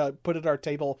put it at our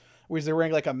table was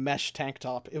wearing like a mesh tank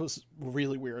top. It was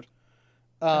really weird.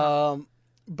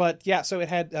 But yeah, so it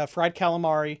had fried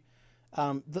calamari.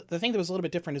 The thing that was a little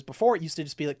bit different is before it used to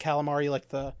just be like calamari, like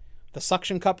the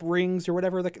suction cup rings or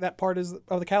whatever that part is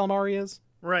of the calamari is.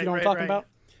 Right. You know what I'm talking about?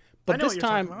 But this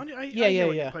time, I know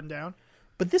what you're putting down.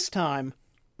 But this time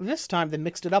they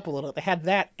mixed it up a little. They had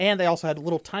that, and they also had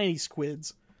little tiny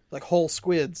squids, like whole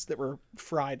squids that were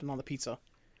fried and on the pizza.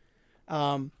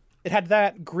 It had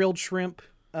that, grilled shrimp,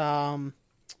 and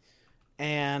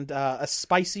a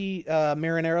spicy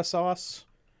marinara sauce,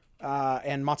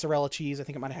 and mozzarella cheese. I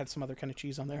think it might have had some other kind of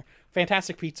cheese on there.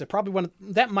 Fantastic pizza. Probably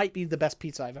that might be the best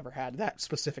pizza I've ever had. That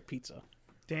specific pizza.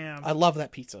 Damn. I love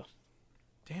that pizza.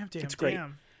 Damn. It's great.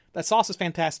 That sauce is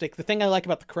fantastic. The thing I like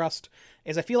about the crust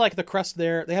is I feel like the crust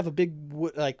there, they have a big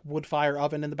wood fire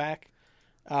oven in the back.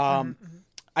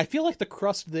 I feel like the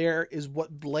crust there is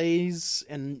what Blaze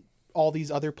and all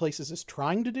these other places is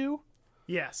trying to do.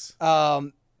 Yes.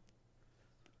 In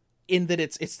that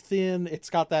it's thin, it's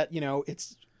got that,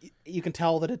 you can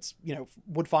tell that it's,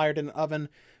 wood fired in an oven,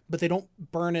 but they don't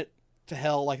burn it to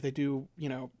hell like they do,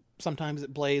 sometimes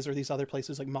at Blaze or these other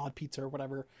places like Mod Pizza or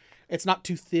whatever. It's not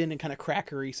too thin and kind of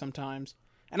crackery sometimes.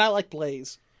 And I like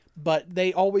Blaze, but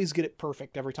they always get it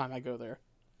perfect every time I go there.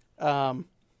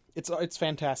 It's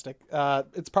fantastic.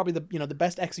 It's probably the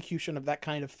best execution of that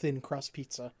kind of thin crust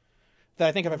pizza that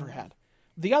I think I've ever had.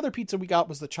 The other pizza we got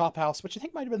was the Chop House, which I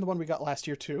think might have been the one we got last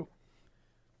year too.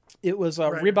 It was a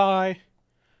ribeye,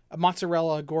 a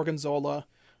mozzarella, gorgonzola,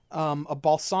 a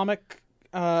balsamic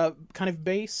kind of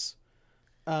base,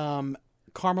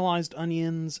 caramelized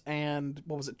onions, and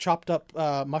chopped up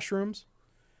mushrooms.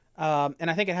 And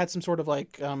I think it had some sort of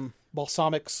like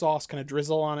balsamic sauce kind of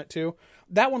drizzle on it too.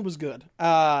 That one was good.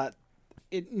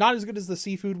 It not as good as the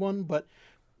seafood one, but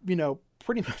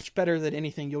pretty much better than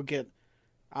anything you'll get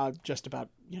just about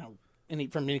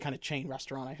from any kind of chain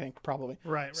restaurant, I think, probably.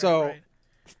 Right.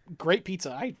 Great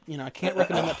pizza. I can't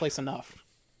recommend that place enough.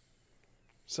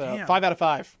 So Damn. 5 out of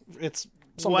 5. It's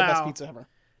some of the best pizza ever.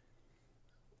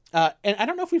 And I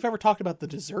don't know if we've ever talked about the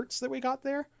desserts that we got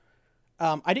there.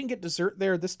 I didn't get dessert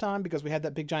there this time because we had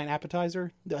that big giant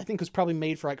appetizer that I think was probably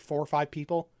made for like 4 or 5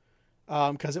 people.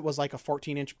 Because it was like a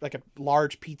 14-inch, like a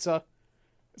large pizza.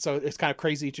 So it's kind of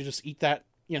crazy to just eat that.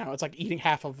 It's like eating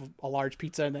half of a large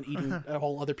pizza and then eating a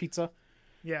whole other pizza.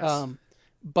 Yes.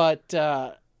 But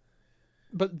they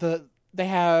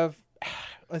have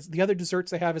the other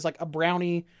desserts they have is like a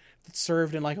brownie that's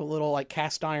served in like a little like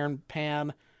cast iron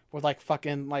pan with like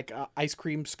fucking like ice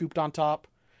cream scooped on top.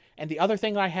 And the other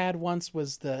thing I had once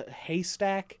was the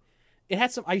haystack. It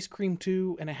had some ice cream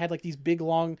too, and it had like these big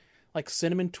long like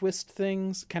cinnamon twist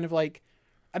things, kind of like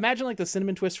imagine like the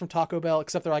cinnamon twist from Taco Bell,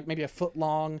 except they're like maybe a foot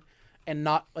long and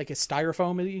not like a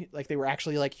styrofoam-y. Like they were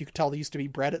actually like you could tell they used to be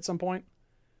bread at some point.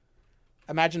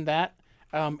 Imagine that.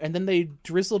 And then they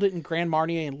drizzled it in Grand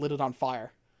Marnier and lit it on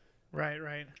fire.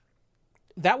 Right.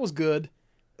 That was good.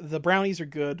 The brownies are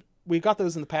good. We've got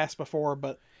those in the past before,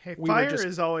 but fire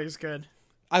is always good.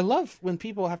 I love when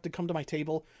people have to come to my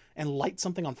table and light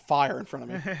something on fire in front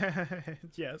of me.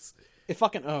 Yes. It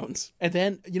fucking owns. And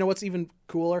then, you know what's even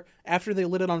cooler? After they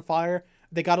lit it on fire,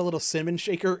 they got a little cinnamon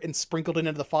shaker and sprinkled it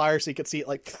into the fire so you could see it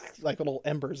like little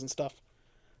embers and stuff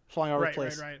flying all over the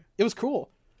place. Right. It was cool.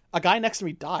 A guy next to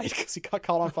me died because he got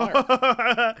caught on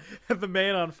fire. The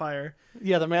man on fire.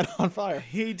 Yeah, the man on fire.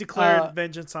 He declared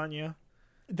vengeance on you.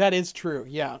 That is true.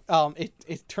 Yeah.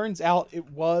 It turns out it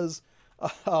was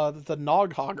the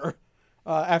Noghogger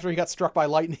after he got struck by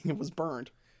lightning and was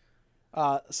burned.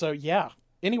 So yeah.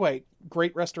 Anyway,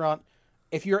 great restaurant.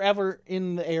 If you're ever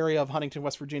in the area of Huntington,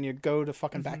 West Virginia, go to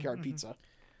fucking Backyard Pizza.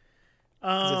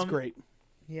 'Cause it's great.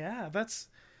 Yeah, that's.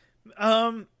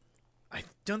 I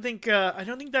don't think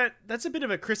that's a bit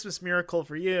of a Christmas miracle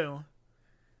for you.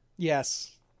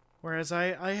 Yes. Whereas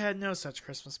I had no such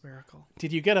Christmas miracle.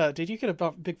 Did you get a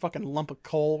big fucking lump of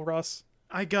coal, Russ?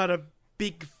 I got a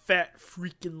big fat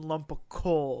freaking lump of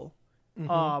coal.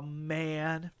 Oh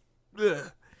man.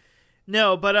 Ugh.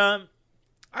 No, but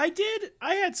I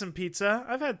had some pizza.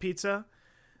 I've had pizza.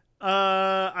 When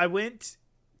I went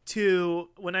to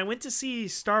see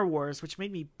Star Wars, which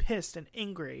made me pissed and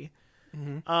angry.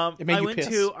 I went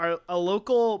to a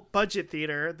local budget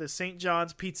theater, the St.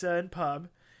 John's Pizza and Pub,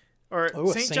 or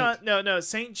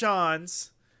St.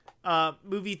 John's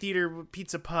movie theater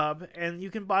pizza pub, and you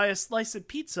can buy a slice of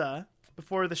pizza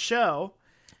before the show.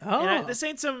 And this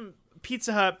ain't some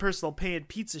Pizza Hut personal paid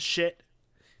pizza shit.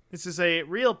 This is a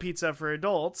real pizza for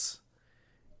adults,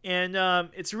 and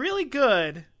it's really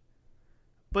good,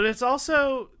 but it's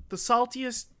also the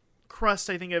saltiest crust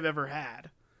I think I've ever had.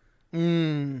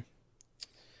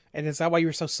 And is that why you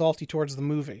were so salty towards the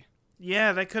movie?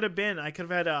 Yeah, that could have been. I could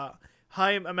have had a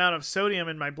high amount of sodium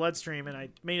in my bloodstream, and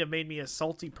it may have made me a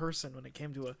salty person when it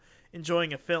came to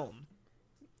enjoying a film.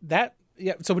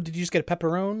 So did you just get a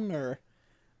pepperoni, or?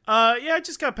 Yeah, I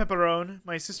just got pepperoni.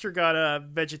 My sister got a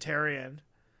vegetarian.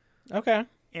 Okay.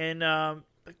 And but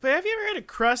have you ever had a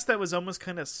crust that was almost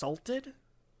kind of salted?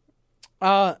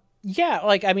 Yeah,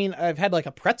 like I mean, I've had like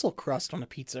a pretzel crust on a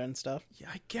pizza and stuff. Yeah,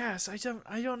 I guess. I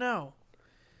don't know.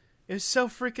 It was so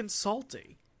freaking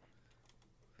salty.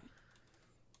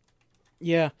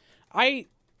 Yeah.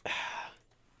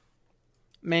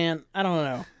 Man, I don't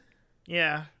know.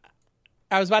 Yeah.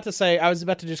 I was about to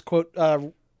just quote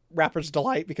Rapper's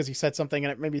Delight because he said something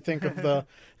and it made me think of the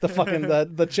fucking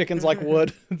the chickens like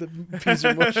wood, the peas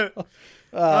are mush.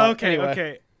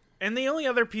 Okay. And the only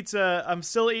other pizza, I'm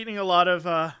still eating a lot of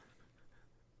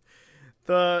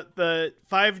the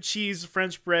 5 cheese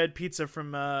French bread pizza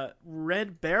from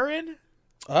Red Baron.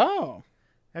 Oh,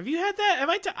 have you had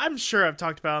that? I'm sure I've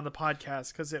talked about it on the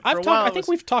podcast because I think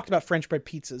we've talked about French bread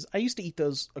pizzas. I used to eat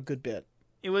those a good bit.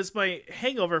 It was my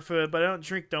hangover food, but I don't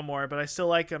drink no more. But I still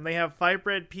like them. They have 5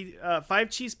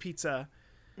 cheese pizza.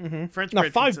 French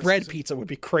bread. 5 bread pizza would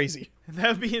be crazy.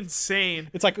 That would be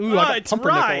insane. It's like, ooh, I got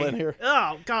pumpernickel in here.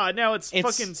 Oh god, now it's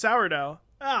fucking sourdough.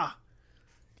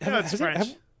 It's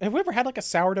French. Have we ever had like a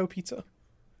sourdough pizza?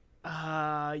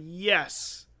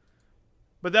 Yes.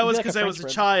 But that was because I was a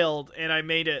child and I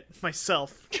made it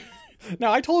myself.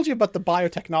 Now, I told you about the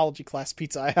biotechnology class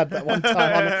pizza I had that one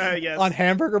time on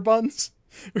hamburger buns.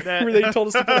 Where they told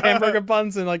us to put hamburger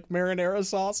buns in like marinara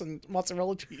sauce and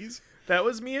mozzarella cheese. That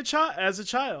was me as a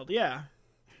child, yeah.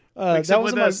 Except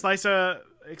with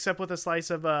a slice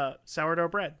of sourdough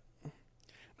bread.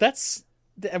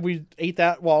 We ate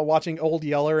that while watching Old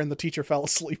Yeller and the teacher fell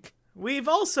asleep. We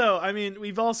both of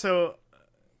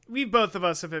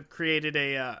us have created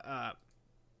a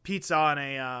pizza on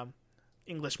a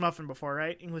English muffin before,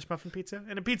 right? English muffin pizza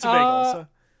and a pizza bagel. So.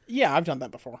 Yeah, I've done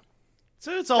that before.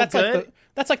 So it's all good.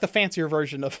 That's like the fancier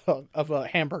version of a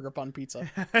hamburger bun pizza.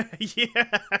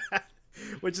 Yeah,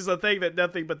 which is a thing that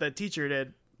nothing but that teacher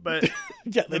did. But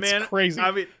yeah, that's crazy. I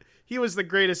mean, he was the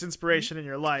greatest inspiration in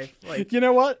your life. Like, you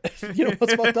know what? You know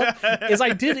what's fucked up is I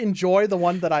did enjoy the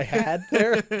one that I had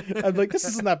there. I'm like, this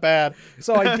isn't that bad.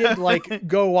 So I did like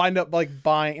wind up like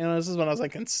buying. You know, this is when I was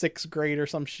like in 6th grade or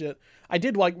some shit. I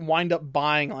did like wind up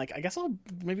buying like I guess I'll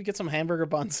maybe get some hamburger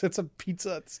buns. It's a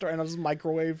pizza at the store, and I'll just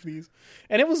microwave these,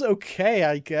 and it was okay.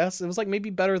 I guess it was like maybe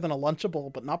better than a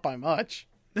Lunchable, but not by much.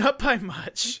 Not by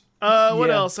much. What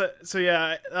else?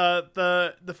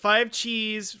 The 5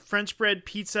 cheese French bread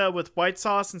pizza with white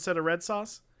sauce instead of red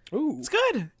sauce. Ooh, it's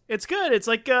good. It's good. It's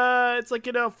like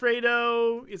an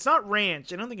Alfredo. It's not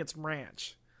ranch. I don't think it's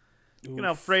ranch. Oof. An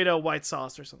Alfredo white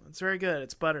sauce or something. It's very good.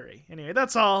 It's buttery. Anyway,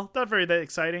 that's all. Not very that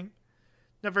exciting.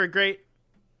 Not very great.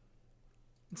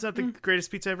 It's not the greatest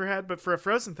pizza I ever had, but for a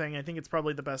frozen thing, I think it's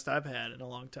probably the best I've had in a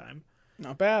long time.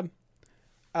 Not bad.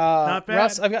 Not bad.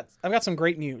 Russ, I've got some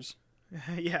great news.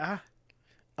 Yeah.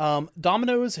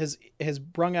 Domino's has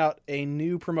brung out a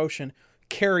new promotion,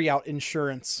 carry out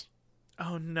insurance.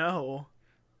 Oh no.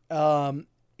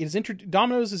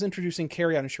 Domino's is introducing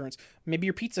carryout insurance. Maybe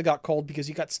your pizza got cold because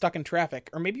you got stuck in traffic,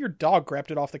 or maybe your dog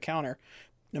grabbed it off the counter.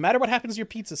 No matter what happens to your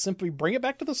pizza, simply bring it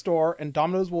back to the store, and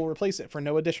Domino's will replace it for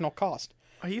no additional cost.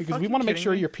 Are you because we want to make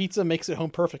sure your pizza makes it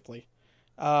home perfectly.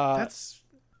 That's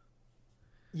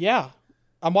yeah.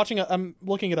 I'm looking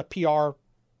at a PR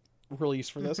release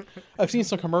for this. I've seen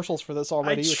some commercials for this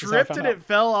already. I tripped and it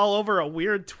fell all over a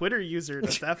weird Twitter user.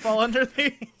 Does that fall under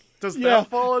the? Does that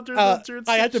fall under the insurance?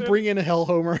 I had to bring in a Hell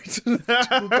Homer to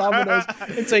Domino's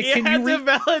and say, "Can you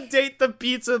validate the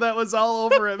pizza that was all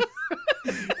over him?"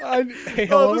 Hey,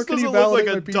 Hell Homer, this doesn't look like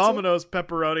a Domino's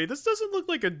pepperoni. This doesn't look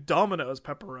like a Domino's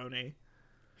pepperoni.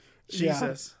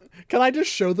 Jesus. Yeah. Can I just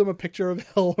show them a picture of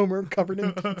Hell Homer covered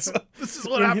in pizza? This is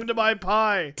what happened to my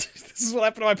pie. This is what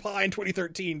happened to my pie in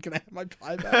 2013. Can I have my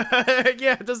pie back?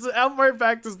 Yeah, how far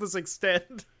back does this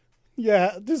extend?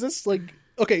 Yeah, does this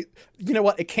okay, you know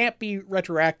what? It can't be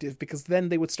retroactive because then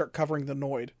they would start covering the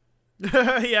Noid.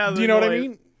 Yeah, do you know what I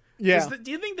mean? Yeah.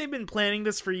 Do you think they've been planning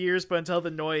this for years, but until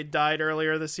the Noid died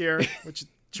earlier this year, which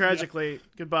tragically,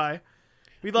 goodbye.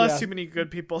 We lost too many good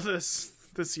people this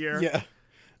year. Yeah.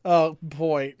 Oh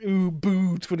boy. Ooh,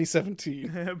 boo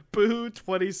 2017. Boo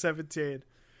 2017.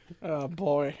 Oh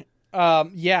boy.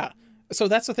 Yeah. So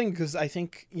that's the thing, because I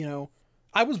think,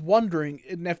 I was wondering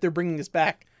if they're bringing this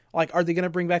back. Like, are they going to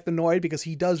bring back the Noid because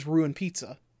he does ruin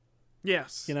pizza?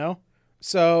 Yes.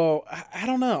 So I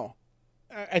don't know.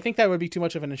 I think that would be too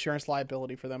much of an insurance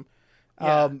liability for them.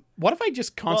 Yeah. What if I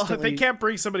just constantly... Well, they can't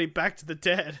bring somebody back to the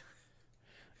dead.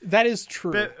 That is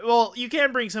true. But, you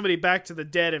can bring somebody back to the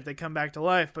dead if they come back to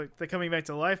life, but the coming back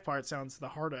to life part sounds the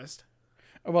hardest.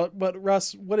 Well, but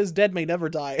Russ, what is dead may never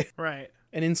die. Right.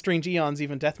 And in strange eons,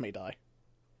 even death may die.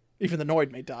 Even the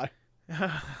Noid may die.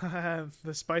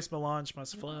 The spice melange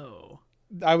must flow.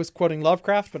 I was quoting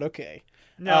Lovecraft, but okay.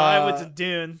 No, I went to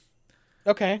Dune.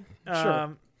 Okay,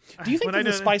 sure. Do you think that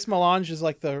the spice melange is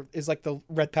like the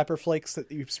red pepper flakes that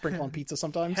you sprinkle on pizza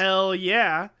sometimes? Hell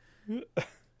yeah.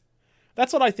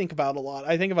 That's what I think about a lot.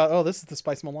 I think about, this is the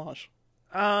spice melange.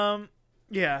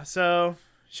 Yeah, so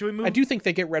should we move? I do think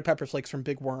they get red pepper flakes from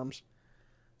big worms.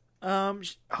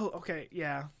 Okay,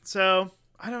 yeah. So,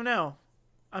 I don't know.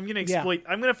 I'm going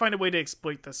to find a way to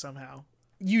exploit this somehow.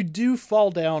 You do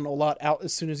fall down a lot out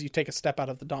as soon as you take a step out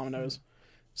of the Domino's.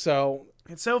 So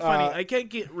it's so funny. I can't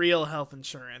get real health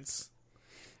insurance.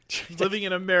 Living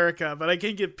in America, but I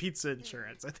can get pizza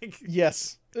insurance. I think.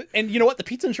 Yes. And you know what? The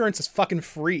pizza insurance is fucking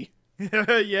free.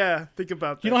 Yeah, think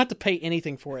about that. You don't have to pay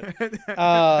anything for it.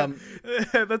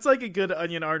 That's like a good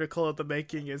Onion article at the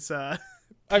making.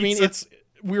 I mean,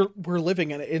 we're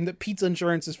living in it, and the pizza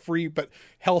insurance is free, but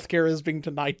healthcare is being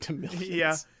denied to millions.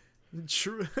 Yeah,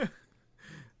 true.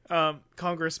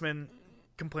 Congressman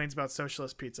complains about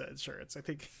socialist pizza insurance, I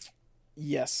think.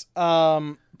 Yes.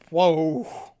 Whoa.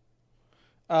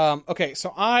 Okay,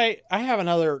 so I have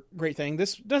another great thing.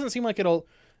 This doesn't seem like it'll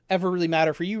ever really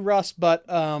matter for you, Russ, but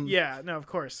yeah, no, of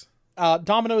course.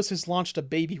 Domino's has launched a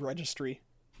baby registry.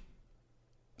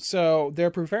 So they're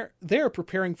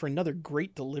preparing for another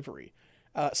great delivery.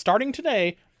 Starting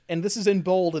today, and this is in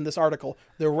bold in this article,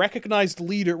 the recognized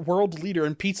world leader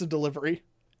in pizza delivery,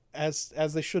 as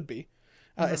they should be,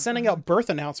 is sending out birth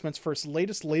announcements for its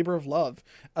latest labor of love,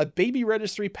 a baby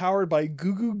registry powered by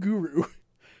Goo Goo Guru.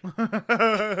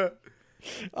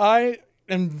 I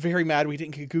am very mad we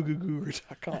didn't get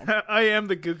googoguru.com. I am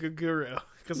the Goo Goo Guru,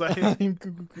 because I'm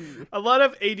Goo Goo Guru. A lot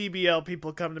of ADBL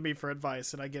people come to me for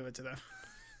advice, and I give it to them.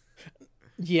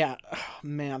 Yeah,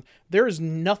 man, there is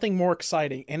nothing more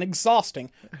exciting and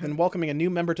exhausting than welcoming a new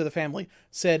member to the family,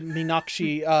 said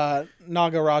Meenakshi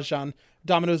Nagarajan,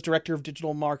 Domino's Director of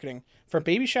Digital Marketing. From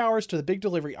baby showers to the big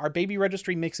delivery, our baby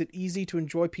registry makes it easy to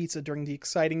enjoy pizza during the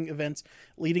exciting events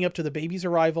leading up to the baby's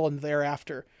arrival and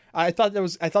thereafter. I thought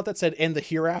that said "and the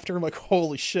hereafter." I'm like,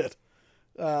 holy shit!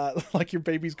 Like your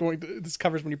baby's this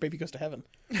covers when your baby goes to heaven,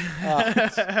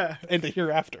 and the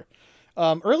hereafter.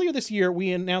 Earlier this year,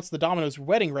 we announced the Domino's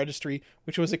Wedding Registry,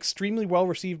 which was extremely well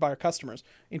received by our customers.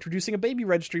 Introducing a baby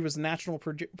registry was a natural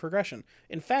progression.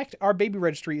 In fact, our baby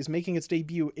registry is making its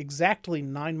debut exactly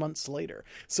 9 months later.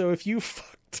 So if you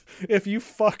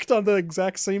fucked on the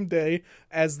exact same day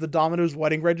as the Domino's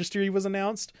Wedding Registry was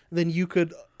announced, then you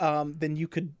could.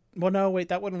 Well, no, wait,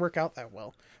 that wouldn't work out that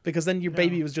well because then your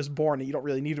baby was just born and you don't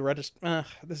really need to register.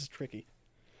 This is tricky.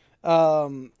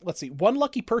 Let's see. One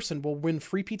lucky person will win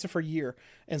free pizza for a year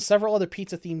and several other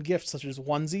pizza themed gifts such as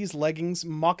onesies, leggings,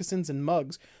 moccasins, and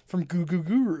mugs from Goo Goo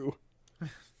Guru.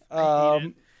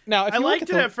 Now, if I liked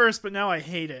it at first, but now I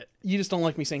hate it. You just don't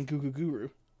like me saying Goo Goo Guru.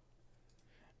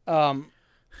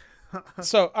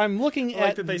 So I'm looking I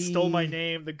like that they stole my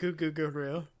name, the Goo Goo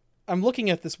Guru. I'm looking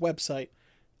at this website.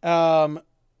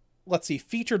 Let's see,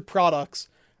 featured products.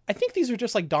 I think these are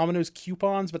just like Domino's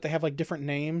coupons, but they have like different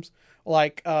names.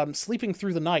 Like Sleeping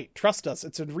Through the Night. Trust us,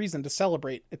 it's a reason to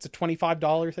celebrate. It's a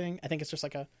 $25 thing. I think it's just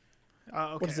like a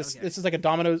what is this? Okay. This is like a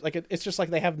Domino's. Like it's just like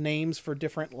they have names for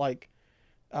different like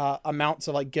amounts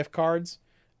of like gift cards.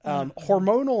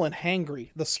 Hormonal and hangry.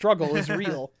 The struggle is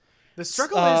real. The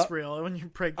struggle is real when you're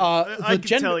pregnant. I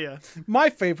can tell you. My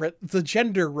favorite, the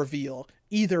gender reveal.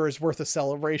 Either is worth a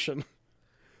celebration.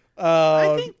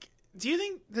 I think. Do you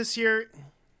think this year?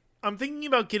 I'm thinking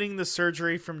about getting the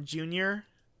surgery from Junior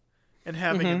and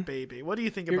having a baby. What do you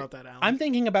think about that, Alan? I'm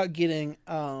thinking about getting.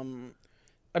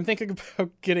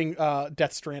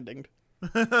 Death Stranding.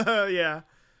 Yeah.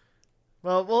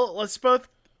 Well, let's both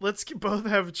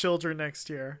have children next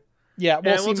year. Yeah,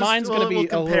 well, see, mine's going to be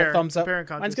a little thumbs up.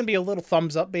 Mine's going to be a little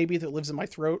thumbs up baby that lives in my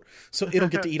throat, so it'll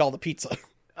get to eat all the pizza.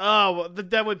 Oh, well,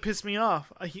 that would piss me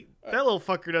off. That little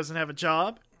fucker doesn't have a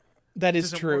job. That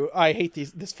is true. I hate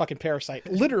this fucking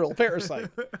parasite. Literal parasite.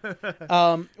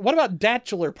 What about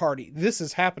Bachelor Party? This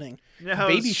is happening. No,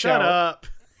 baby shut shower. up.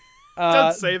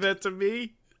 Don't say that to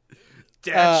me.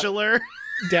 Bachelor.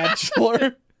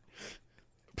 Bachelor.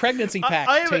 Pregnancy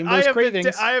pack. Tame those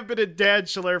cravings. I have been a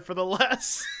bachelor for the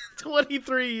last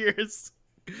 23 years.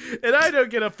 And I don't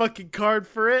get a fucking card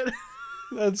for it.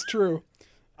 That's true.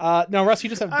 No, Russ, you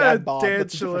just have dad bod.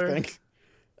 That's a different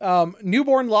thing.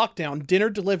 Newborn lockdown. Dinner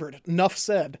delivered. Enough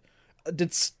said.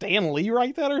 Did Stan Lee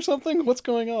write that or something? What's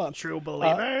going on? True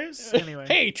believers. Anyway.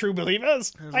 Hey, true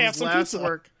believers. I have some pizza.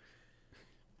 Work.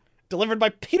 Delivered by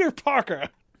Peter Parker.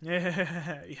 Yeah,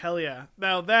 hell yeah.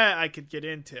 Now that I could get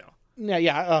into.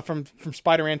 Yeah. From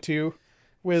Spider-Man 2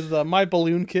 with My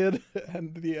Balloon Kid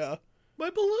and the My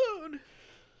balloon.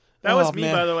 That was me,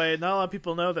 by the way. Not a lot of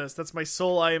people know this. That's my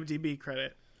sole IMDb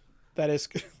credit.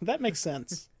 That makes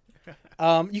sense.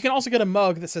 You can also get a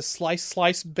mug that says "Slice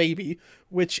Slice Baby,"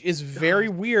 which is very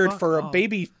weird for a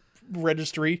baby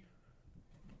registry.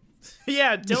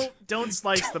 Yeah, don't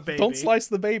slice the baby. Don't slice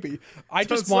the baby.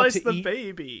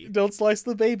 Don't slice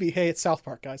the baby. Hey, it's South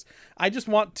Park, guys. I just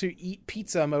want to eat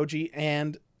pizza emoji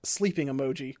and sleeping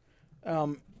emoji.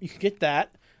 You can get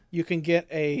that. You can get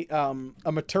a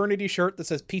maternity shirt that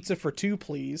says "Pizza for two,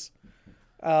 please."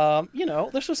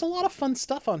 There's just a lot of fun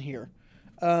stuff on here.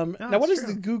 Now, what is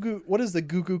the Goo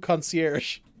Goo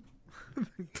concierge?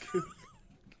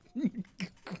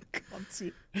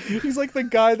 He's like the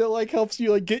guy that like helps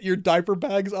you like get your diaper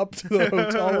bags up to the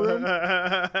hotel room.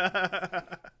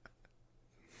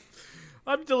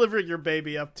 I'm delivering your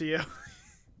baby up to you.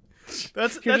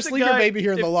 That's just leave your baby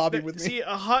here in the lobby with me. See,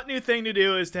 a hot new thing to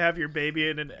do is to have your baby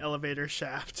in an elevator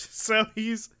shaft. So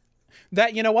he's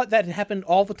that. You know what? That happened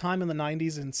all the time in the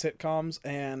 '90s in sitcoms,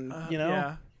 and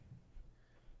yeah.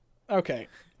 Okay.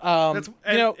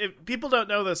 People don't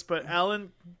know this, but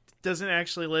Alan doesn't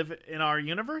actually live in our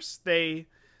universe. They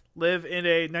live in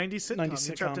a 90s sitcom.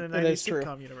 They're trapped in a 90s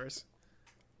sitcom universe.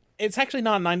 It's actually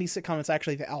not a 90s sitcom. It's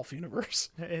actually the Alf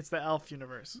universe. It's the Alf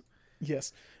universe.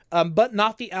 Yes. But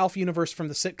not the Alf universe from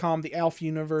the sitcom. The Alf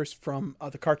universe from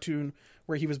the cartoon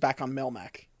where he was back on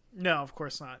Melmac. No, of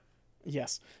course not.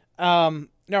 Yes. Now,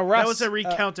 Russ... That was a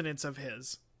recountenance of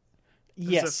his.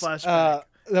 Yes. A flashback.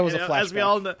 That was a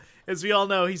flashback. As we all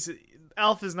know,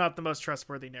 Alf is not the most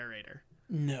trustworthy narrator.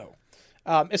 No.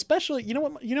 Especially, you know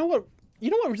what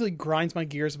really grinds my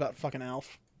gears about fucking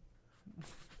Alf?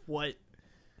 What?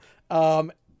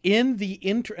 In the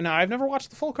intro, now I've never watched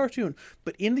the full cartoon,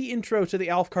 but in the intro to the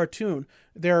Alf cartoon,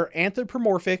 there are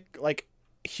anthropomorphic, like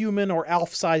human or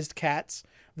Alf-sized cats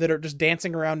that are just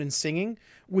dancing around and singing,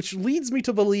 which leads me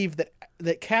to believe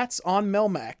that cats on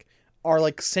Melmac are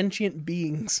like sentient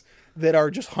beings that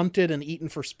are just hunted and eaten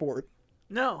for sport.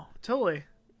 No, totally.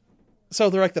 So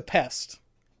they're like the pest.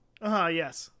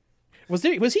 Yes. Was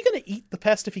he going to eat the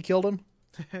pest if he killed him?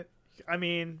 I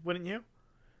mean, wouldn't you?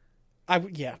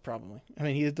 Yeah, probably. I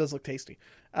mean, he does look tasty.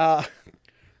 And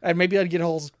maybe I'd get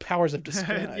all his powers of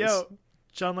disguise. Yo,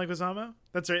 John Leguizamo?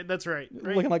 That's right.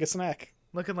 Looking like a snack.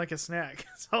 Looking like a snack.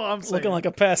 That's all I'm saying. Looking like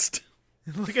a pest.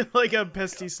 Looking like a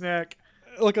pesty snack.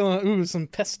 Looking like, some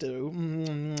pesto.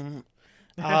 Mm-hmm.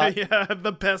 Yeah,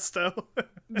 the pesto.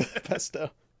 The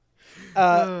pesto.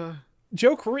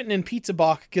 Joke written in Pizza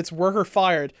Box gets worker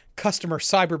fired. Customer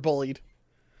cyberbullied.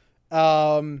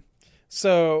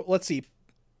 So let's see.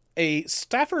 A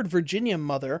Stafford, Virginia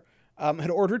mother had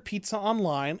ordered pizza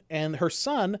online, and her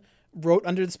son wrote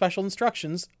under the special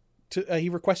instructions he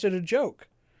requested a joke.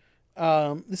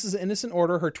 This is an innocent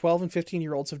order her 12 and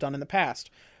 15-year-olds have done in the past.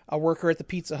 A worker at the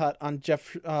Pizza Hut on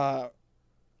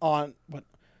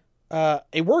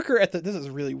A worker at this is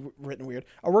really written weird.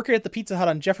 A worker at the Pizza Hut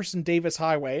on Jefferson Davis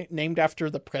Highway, named after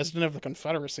the President of the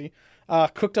Confederacy,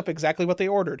 cooked up exactly what they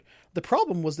ordered. The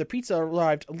problem was the pizza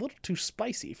arrived a little too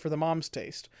spicy for the mom's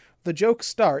taste. The joke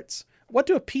starts, what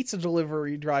do a pizza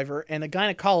delivery driver and a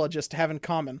gynecologist have in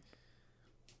common?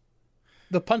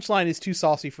 The punchline is too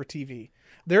saucy for TV.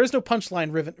 There is no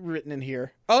punchline written in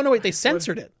here. Oh, no, wait, they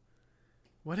censored it.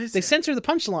 What is They it? censored the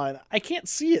punchline. I can't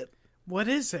see it. What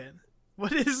is it?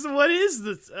 What is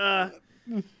this?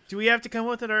 Do we have to come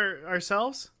up with it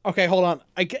ourselves? Okay, hold on.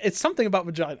 It's something about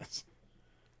vaginas.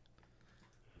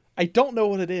 I don't know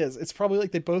what it is. It's probably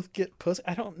like they both get pussy.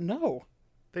 I don't know.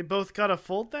 They both gotta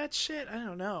fold that shit? I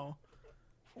don't know.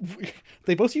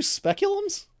 They both use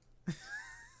speculums?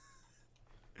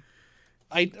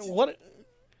 What?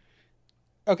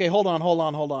 Okay, hold on.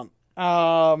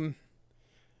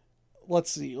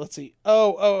 Let's see.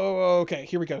 Oh, okay.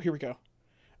 Here we go.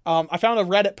 I found a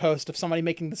Reddit post of somebody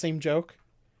making the same joke.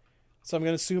 So I'm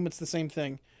going to assume it's the same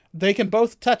thing. They can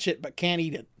both touch it, but can't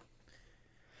eat it.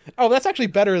 Oh, that's actually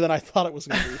better than I thought it was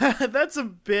going to be. That's a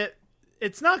bit...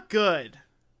 It's not good.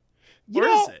 You Or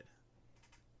know, is it?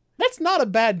 that's not a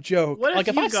bad joke. What like,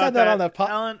 if I you said got that on the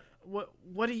Alan, what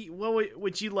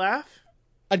would you laugh?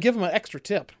 I'd give him an extra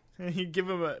tip. You'd give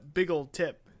him a big old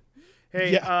tip.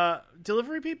 Hey, Yeah.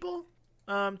 Delivery people,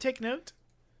 take note.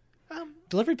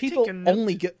 Delivery people a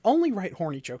note. only write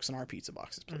horny jokes in our pizza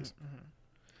boxes, please.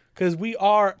 Because we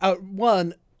are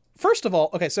one. First of all,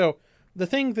 okay, so the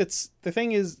thing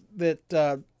is that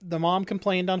the mom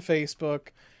complained on Facebook,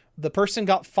 the person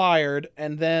got fired,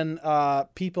 and then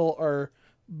people are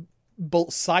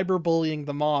cyberbullying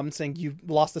the mom, saying you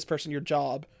lost this person your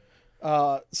job,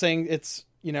 saying it's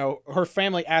her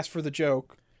family asked for the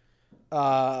joke,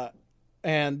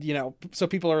 and so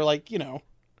people are like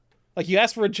like you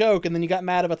asked for a joke and then you got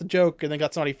mad about the joke and then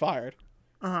got somebody fired.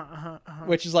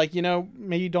 Which is like,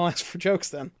 maybe you don't ask for jokes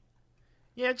then.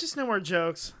 Yeah, just no more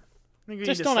jokes. I think we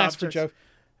Just need to don't stop ask for this. jokes.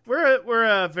 We're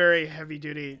a very heavy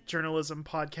duty journalism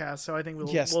podcast, so I think we'll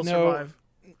survive.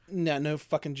 No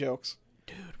fucking jokes.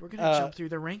 Dude, we're gonna jump through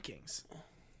the rankings.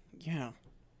 Yeah.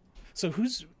 So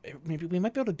maybe we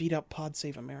might be able to beat out Pod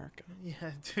Save America.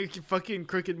 Yeah, dude, you fucking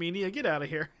Crooked Media, get out of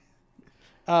here.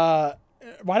 Why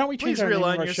don't we change Please our name of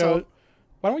realign our yourself. show?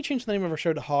 Why don't we change the name of our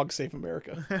show to Hog Save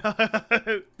America?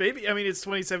 Maybe, it's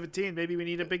 2017. Maybe we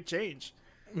need a big change.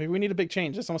 Maybe we need a big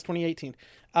change. It's almost 2018.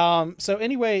 So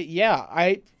anyway, yeah.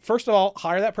 I first of all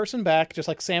hire that person back, just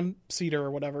like Sam Cedar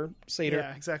or whatever. Seder.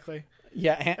 Yeah, exactly.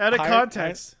 Yeah. Out of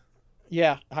context.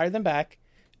 Hire them back.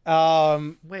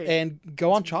 Wait. And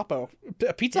go on Chapo.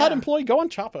 A Pizza Hut employee, go on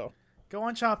Chapo. Go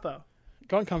on Chapo.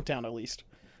 Go on Come Town at least.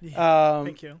 Yeah,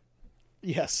 thank you.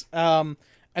 Yes. And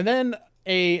then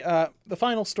the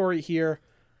final story here.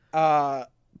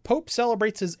 Pope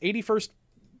celebrates his 81st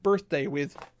birthday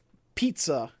with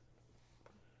pizza.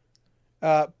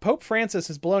 Pope Francis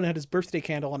has blown out his birthday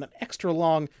candle on an extra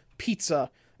long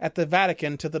pizza at the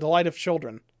Vatican to the delight of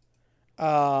children.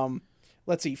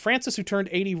 Let's see. Francis, who turned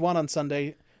 81 on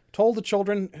Sunday, told the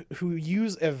children who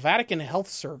use a Vatican health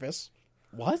service,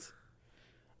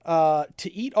 to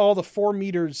eat all the 4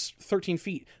 meters, 13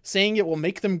 feet, saying it will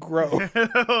make them grow.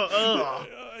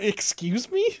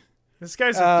 Excuse me? This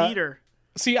guy's a feeder.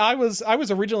 See, I was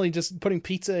originally just putting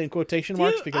pizza in quotation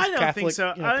marks because I don't Catholic, think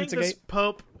so. I think this Pizzagate.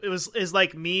 Pope is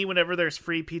like me whenever there's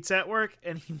free pizza at work,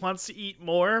 and he wants to eat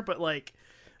more, but like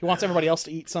He wants everybody else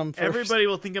to eat some first. everybody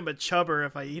will think I'm a chubber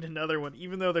if I eat another one,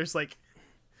 even though there's like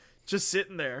just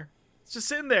sitting there. It's just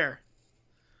sitting there.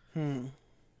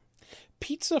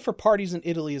 Pizza for parties in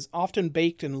Italy is often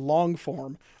baked in long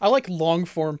form. I like long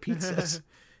form pizzas.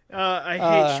 I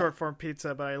hate short form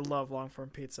pizza, but I love long form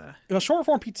pizza. Short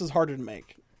form pizza is harder to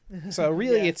make. So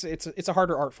really, Yeah. it's a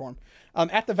harder art form.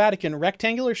 At the Vatican,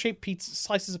 rectangular shaped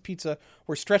slices of pizza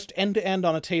were stretched end to end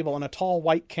on a table, and a tall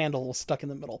white candle was stuck in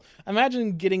the middle.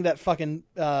 Imagine getting that fucking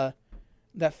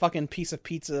piece of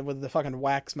pizza with the fucking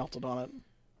wax melted on it.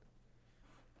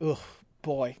 Ugh,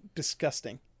 boy,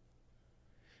 disgusting.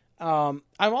 I'm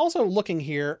also looking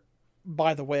here,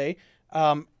 by the way.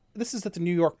 This is at the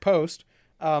New York Post.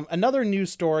 Another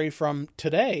news story from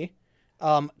today.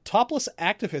 Topless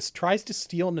activist tries to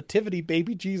steal nativity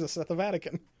baby Jesus at the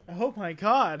Vatican. Oh my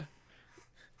god!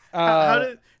 How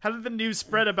did the news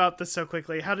spread about this so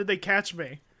quickly? How did they catch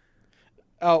me?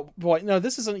 Oh boy, no,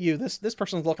 this isn't you. This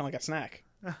person's looking like a snack.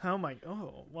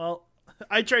 Oh well,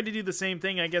 I tried to do the same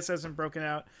thing. I guess it hasn't broken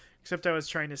out. Except I was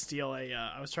trying to steal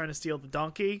the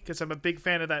donkey because I'm a big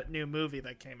fan of that new movie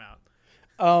that came out.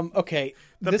 Okay,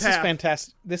 this is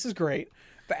fantastic. This is great.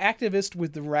 The activist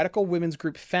with the radical women's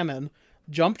group Femin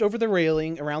jumped over the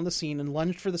railing around the scene and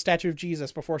lunged for the statue of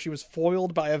Jesus before she was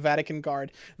foiled by a Vatican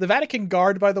guard. The Vatican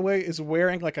guard, by the way, is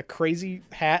wearing like a crazy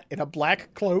hat and a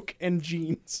black cloak and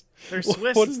jeans. They're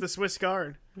Swiss. It's the Swiss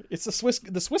guard. It's the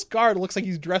Swiss guard looks like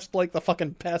he's dressed like the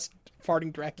fucking pest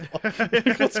farting Dracula.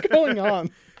 What's going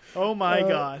on? Oh my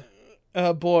god.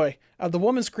 Boy. The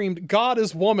woman screamed, "God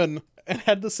is woman," and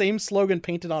had the same slogan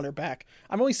painted on her back.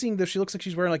 I'm only seeing this. She looks like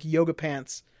she's wearing like yoga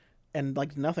pants and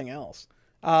like nothing else.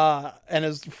 And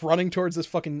is running towards this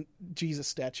fucking Jesus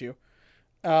statue.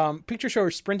 Pictures show her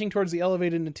sprinting towards the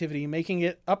elevated nativity, making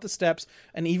it up the steps,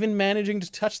 and even managing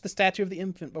to touch the statue of the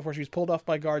infant before she was pulled off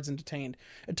by guards and detained.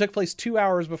 It took place 2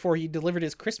 hours before he delivered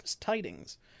his Christmas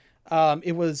tidings.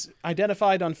 It was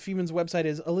identified on Feeman's website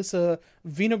as Alyssa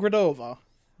Vinogradova.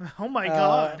 Oh my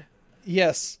god.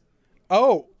 Yes.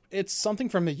 Oh, it's something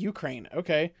from the Ukraine.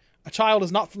 Okay. A child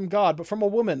is not from God, but from a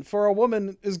woman. For a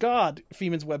woman is God,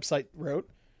 Feeman's website wrote.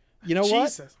 You know what?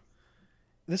 Jesus.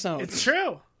 This owns. It's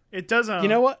true. It does own. You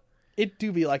know what? It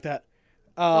do be like that.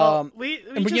 We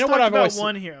but just you know talked what I've about always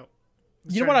one hero.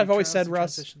 You know what I've always said,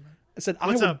 Russ? I said, I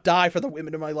will die for the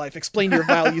women in my life. Explain your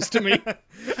values to me.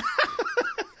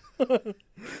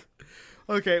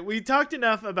 Okay, we talked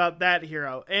enough about that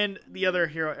hero and the other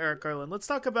hero, Eric Garland. Let's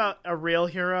talk about a real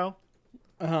hero.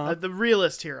 The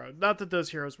realist hero. Not that those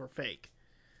heroes were fake.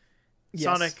 Yes.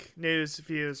 Sonic news,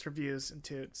 views, reviews, and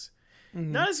toots.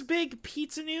 Mm-hmm. Not as big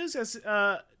pizza news as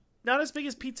not as big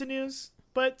as pizza news,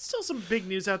 but still some big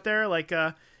news out there. Like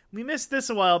we missed this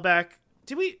a while back.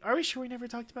 Did we? Are we sure we never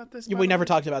talked about this? Yeah, we never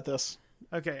talked about this.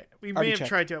 Okay, we may have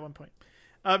tried to at one point.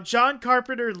 John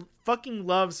Carpenter fucking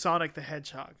loves Sonic the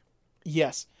Hedgehog.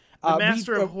 Yes, the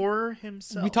master of horror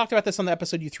himself. We talked about this on the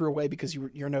episode you threw away because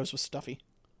your nose was stuffy.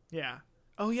 Yeah.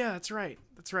 Oh yeah, that's right.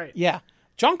 That's right. Yeah,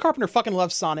 John Carpenter fucking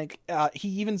loves Sonic. He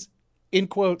even, in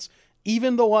quotes,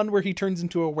 even the one where he turns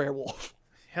into a werewolf.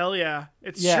 Hell yeah,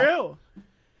 it's true.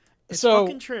 It's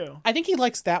fucking true. I think he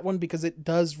likes that one because it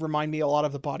does remind me a lot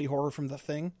of the body horror from The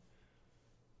Thing.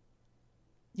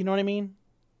 You know what I mean?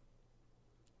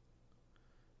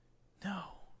 No.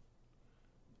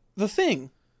 The Thing.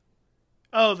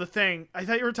 Oh, The Thing. I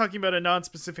thought you were talking about a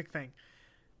non-specific thing.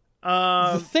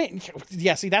 The Thing.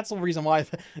 Yeah, see, that's the reason why.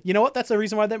 You know what? That's the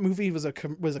reason why that movie was a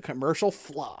commercial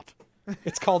flop.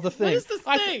 It's called The Thing. What is The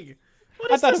Thing?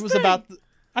 I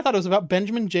thought it was about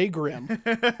Benjamin J. Grimm.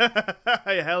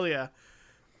 Hell yeah.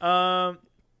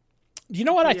 You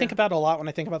know what I think about a lot when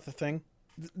I think about The Thing?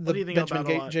 What do you think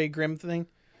Benjamin J. Grimm thing?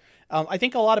 I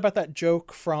think a lot about that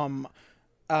joke from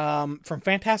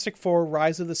Fantastic Four: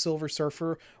 Rise of the Silver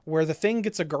Surfer, where the Thing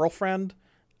gets a girlfriend,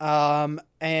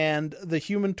 and the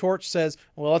Human Torch says,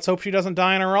 "Well, let's hope she doesn't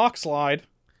die in a rock slide,"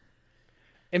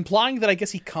 implying that I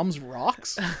guess he comes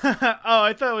rocks. Oh,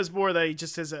 I thought it was more that he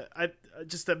just has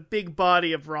just a big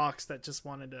body of rocks that just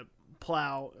wanted to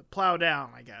plow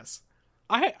down, I guess.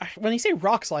 When you say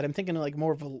rock slide, I'm thinking like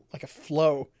more of a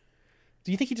flow.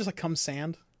 Do you think he just like comes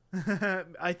sand?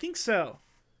 I think so.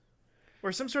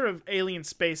 Or some sort of alien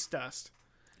space dust.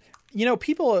 You know,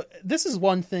 people. This is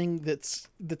one thing that's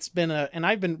been and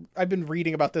I've been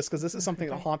reading about this because this is something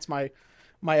that haunts my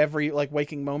every like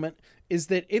waking moment. Is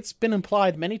that it's been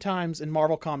implied many times in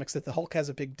Marvel Comics that the Hulk has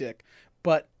a big dick,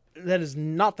 but that is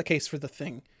not the case for the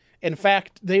Thing. In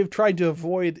fact, they've tried to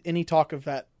avoid any talk of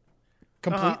that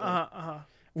completely.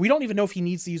 We don't even know if he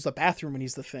needs to use the bathroom when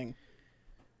he's the Thing.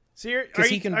 So are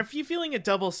you feeling a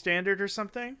double standard or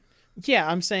something? Yeah,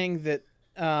 I'm saying that.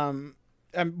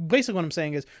 Basically, what I'm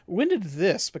saying is, when did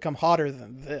this become hotter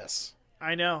than this?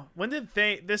 I know. When did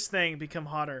this thing become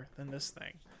hotter than this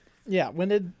thing? Yeah, when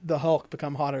did the Hulk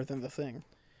become hotter than the Thing?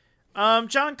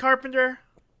 John Carpenter.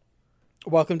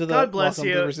 Welcome to the God bless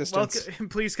you. The Resistance.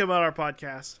 Please come on our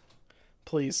podcast.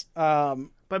 Please.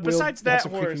 But besides that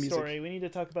horror story, we need to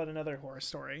talk about another horror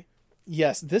story.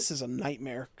 Yes, this is a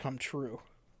nightmare come true.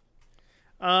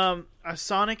 A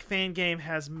Sonic fan game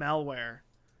has malware.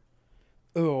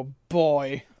 Oh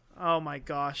boy. Oh my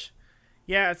gosh.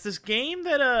 Yeah, it's this game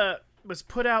that was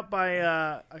put out by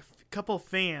a couple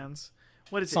fans.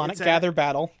 What is Sonic it? Sonic Gather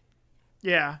Battle.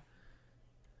 Yeah.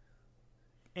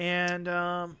 And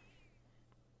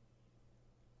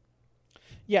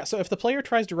yeah, so if the player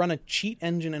tries to run a cheat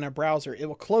engine in a browser, it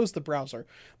will close the browser.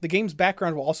 The game's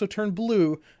background will also turn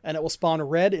blue, and it will spawn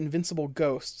red invincible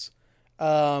ghosts.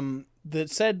 That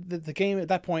said that the game at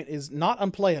that point is not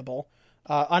unplayable.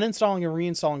 Uninstalling and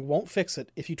reinstalling won't fix it.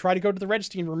 If you try to go to the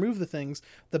registry and remove the things,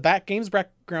 the game's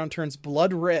background turns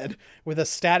blood red with a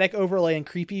static overlay and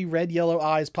creepy red-yellow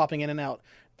eyes popping in and out.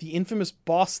 The infamous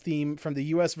boss theme from the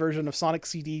US version of Sonic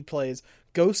CD plays.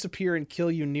 Ghosts appear and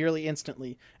kill you nearly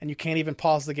instantly, and you can't even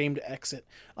pause the game to exit.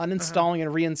 Uninstalling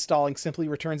and reinstalling simply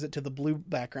returns it to the blue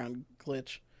background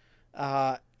glitch.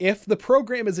 If the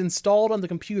program is installed on the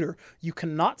computer, you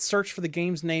cannot search for the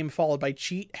game's name followed by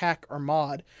cheat, hack, or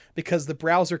mod because the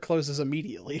browser closes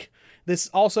immediately. This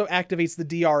also activates the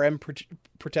DRM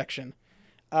protection.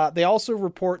 They also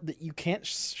report that you can't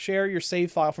share your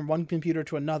save file from one computer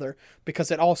to another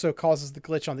because it also causes the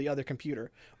glitch on the other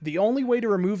computer. The only way to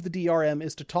remove the DRM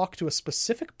is to talk to a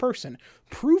specific person,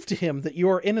 prove to him that you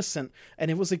are innocent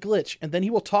and it was a glitch, and then he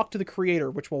will talk to the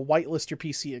creator, which will whitelist your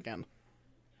PC again.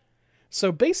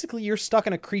 So basically, you're stuck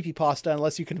in a creepypasta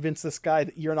unless you convince this guy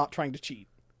that you're not trying to cheat.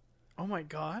 Oh my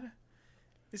god.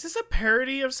 Is this a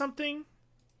parody of something?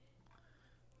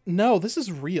 No, this is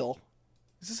real.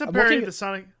 Is this a parody of the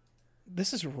Sonic...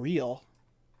 This is real.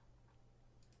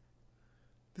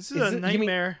 This is a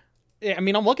nightmare. I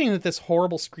mean, I'm looking at this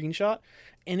horrible screenshot,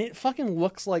 and it fucking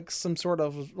looks like some sort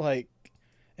of, like...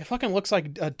 It fucking looks like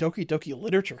a Doki Doki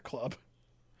Literature Club.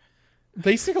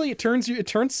 Basically, it turns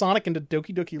Sonic into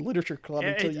Doki Doki Literature Club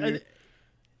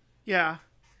yeah.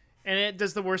 And it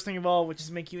does the worst thing of all, which is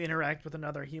make you interact with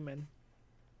another human.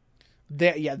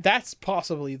 That's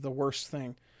possibly the worst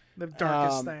thing. The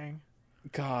darkest thing.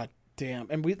 God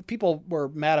damn. And people were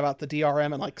mad about the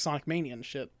DRM and like Sonic Mania and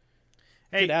shit.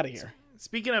 Hey, get out of here.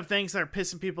 Speaking of things that are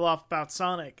pissing people off about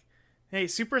Sonic, hey,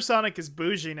 Super Sonic is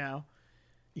bougie now.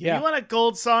 Yeah. You want a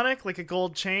gold Sonic, like a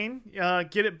gold chain?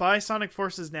 Get it by Sonic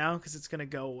Forces now because it's going to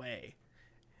go away.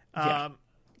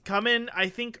 Come in, I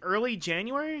think, early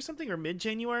January or something, or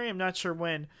mid-January. I'm not sure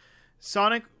when.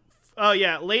 Sonic... Oh,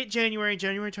 yeah, late January,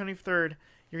 January 23rd.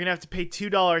 You're going to have to pay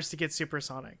 $2 to get Super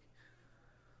Sonic.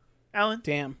 Alan?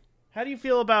 Damn. How do you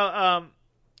feel about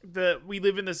we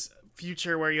live in this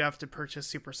future where you have to purchase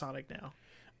Super Sonic now?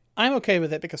 I'm okay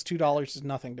with it because $2 is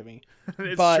nothing to me.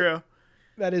 It's true.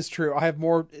 That is true. I have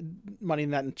more money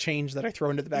than that in change that I throw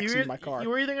into the backseat of my car. You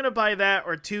were either going to buy that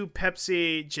or 2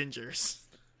 Pepsi Gingers.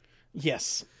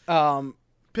 Yes. Pepsi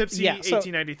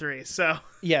 1893. So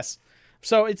yes.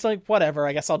 So it's like, whatever.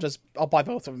 I guess I'll buy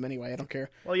both of them anyway. I don't care.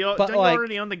 Well, don't you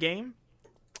already own the game?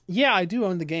 Yeah, I do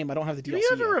own the game. I don't have the DLC. Do we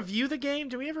ever review the game?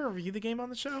 Do we ever review the game on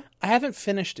the show? I haven't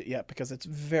finished it yet because it's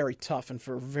very tough and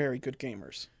for very good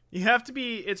gamers. You have to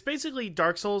be... It's basically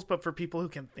Dark Souls, but for people who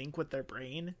can think with their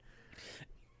brain.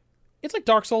 It's like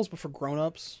Dark Souls, but for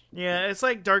grown-ups. Yeah, it's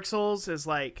like Dark Souls is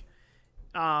like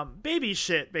baby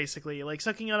shit, basically. Like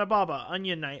sucking on a baba,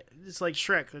 Onion Knight. It's like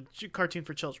Shrek, a cartoon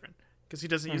for children. Because he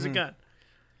doesn't use a gun.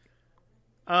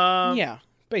 Yeah,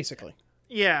 basically.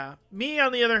 Yeah. Me,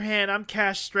 on the other hand, I'm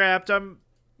cash-strapped. I'm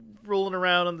rolling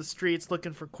around on the streets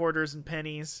looking for quarters and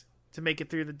pennies to make it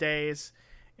through the days.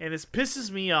 And this pisses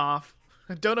me off.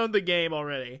 I don't own the game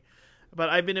already. But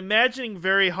I've been imagining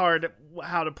very hard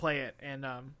how to play it. And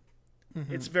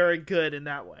it's very good in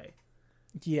that way.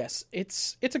 Yes,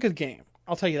 it's a good game.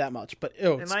 I'll tell you that much. But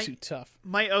it's too tough.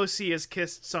 My OC has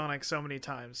kissed Sonic so many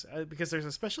times because there's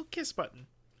a special kiss button.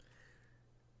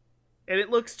 And it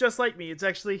looks just like me. It's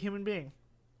actually a human being.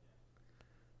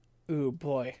 Ooh,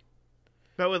 boy.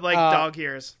 But with, like, dog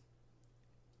ears.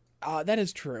 That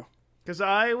is true. Because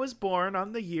I was born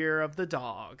on the year of the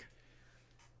dog.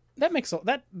 That makes...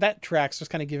 That tracks,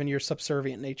 just kind of given your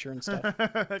subservient nature and stuff.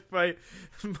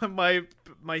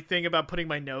 my thing about putting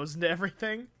my nose into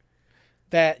everything.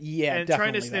 And definitely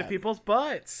trying to sniff people's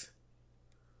butts.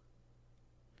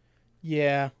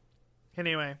 Yeah.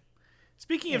 Anyway.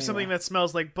 Speaking of something that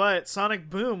smells like butt, Sonic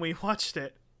Boom, we watched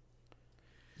it.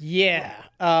 Yeah.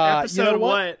 Episode you know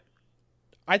what?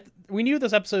 We knew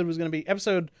this episode was going to be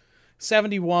episode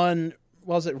 71.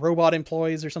 Was it Robot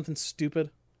Employees or something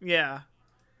stupid? Yeah.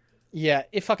 Yeah,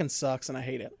 it fucking sucks and I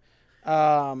hate it.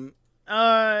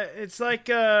 It's like,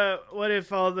 what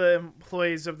if all the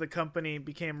employees of the company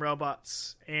became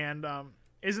robots? And,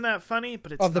 isn't that funny?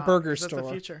 But it's of the not, burger store. That's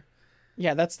the future.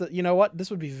 Yeah, you know what? This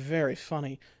would be very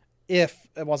funny if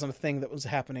it wasn't a thing that was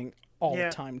happening all the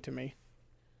time to me.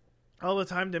 All the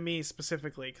time to me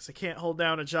specifically, because I can't hold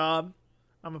down a job.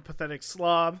 I'm a pathetic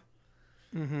slob.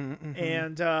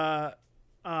 And,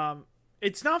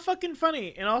 it's not fucking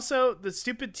funny. And also, the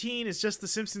stupid teen is just the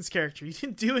Simpsons character. You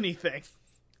didn't do anything.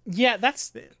 Yeah, that's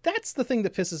the thing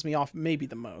that pisses me off maybe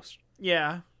the most.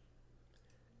 Yeah.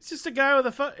 It's just a guy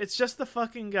with it's just the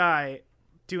fucking guy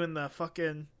doing the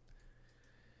fucking...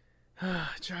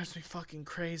 It drives me fucking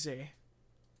crazy.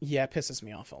 Yeah, it pisses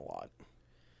me off a lot.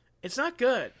 It's not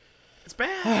good. It's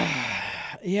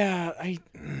bad. Yeah,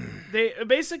 They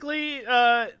basically,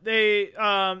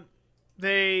 Eggman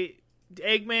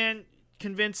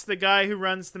convinced the guy who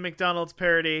runs the McDonald's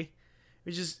parody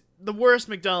which is the worst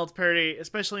McDonald's parody,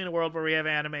 especially in a world where we have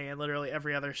anime and literally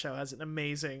every other show has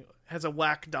a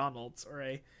whack Donald's or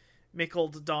a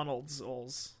Mickled Donald's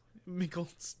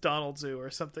Donald'soo or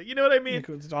something. You know what I mean?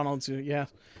 Mickled Donald'soo, yeah.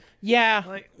 Yeah,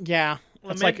 Like, yeah.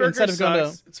 Well, It's like instead of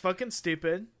going to... it's fucking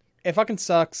stupid. It fucking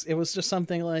sucks. It was just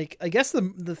something like... I guess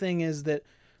the thing is that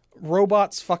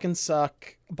robots fucking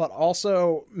suck, but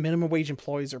also minimum wage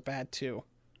employees are bad too.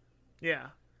 Yeah.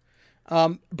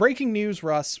 Breaking news,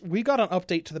 Russ. We got an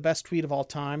update to the best tweet of all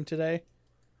time today.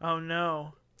 Oh,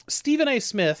 no. Stephen A.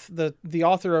 Smith, the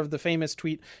author of the famous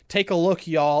tweet, "Take a look,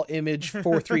 y'all, image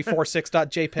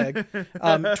 4346.jpg,"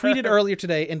 tweeted earlier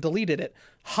today and deleted it.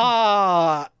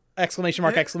 Ha! Exclamation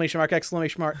mark, exclamation mark,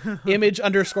 exclamation mark, image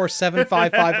underscore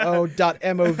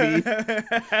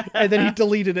 7550.mov. And then he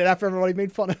deleted it after everybody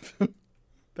made fun of him.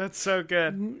 That's so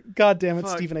good. God damn it,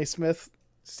 Fuck. Stephen A. Smith.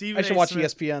 Stephen I should A. watch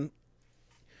Smith. ESPN.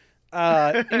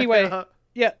 Anyway,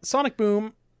 yeah, Sonic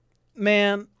Boom,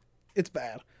 man, it's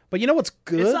bad. But you know what's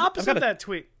good? It's the opposite of that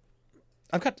tweet.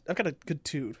 I've got a good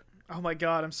tude. Oh my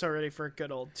god, I'm so ready for a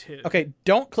good old toot. Okay,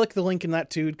 don't click the link in that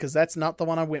tude because that's not the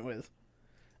one I went with.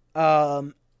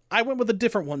 I went with a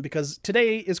different one because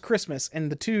today is Christmas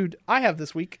and the tude I have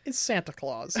this week is Santa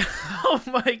Claus. Oh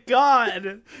my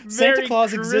god. Santa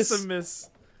Claus Christmas.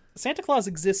 Santa Claus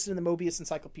exists in the Mobius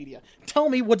Encyclopedia. Tell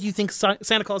me, what do you think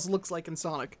Santa Claus looks like in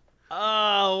Sonic?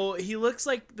 Oh, he looks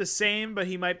like the same, but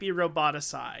he might be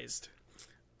roboticized.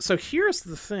 So here's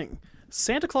the thing.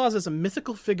 Santa Claus is a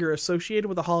mythical figure associated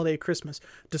with the holiday of Christmas,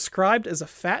 described as a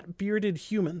fat, bearded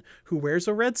human who wears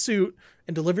a red suit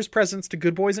and delivers presents to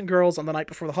good boys and girls on the night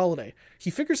before the holiday. He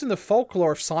figures in the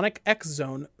folklore of Sonic X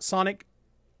Zone, Sonic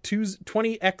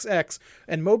 20XX,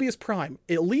 and Mobius Prime,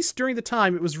 at least during the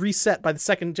time it was reset by the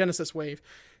second Genesis wave.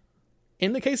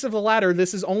 In the case of the latter,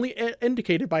 this is only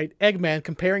indicated by Eggman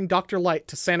comparing Dr. Light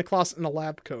to Santa Claus in a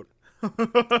lab coat.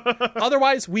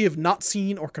 Otherwise, we have not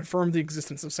seen or confirmed the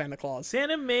existence of Santa Claus.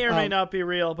 Santa may or may not be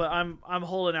real, but I'm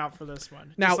holding out for this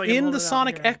one. Now, Just like I'm in holding the out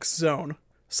Sonic here. X Zone,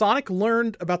 Sonic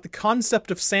learned about the concept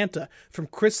of Santa from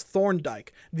Chris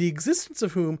Thorndike, the existence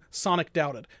of whom Sonic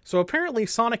doubted. So apparently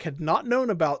Sonic had not known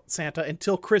about Santa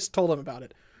until Chris told him about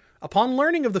it. Upon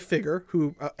learning of the figure,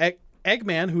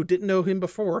 Eggman, who didn't know him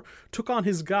before, took on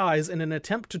his guise in an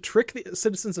attempt to trick the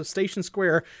citizens of Station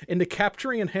Square into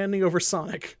capturing and handing over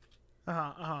Sonic.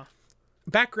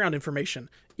 Background information.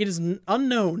 It is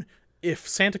unknown if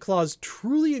Santa Claus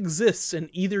truly exists in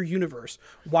either universe.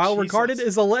 While Jesus. regarded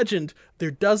as a legend,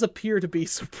 there does appear to be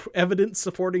evidence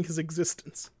supporting his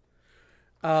existence.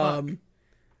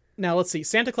 Now, let's see.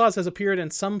 Santa Claus has appeared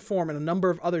in some form in a number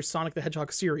of other Sonic the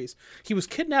Hedgehog series. He was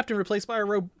kidnapped and replaced by a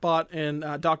robot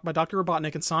by Dr.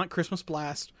 Robotnik in Sonic Christmas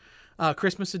Blast,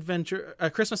 Christmas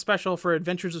special for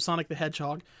Adventures of Sonic the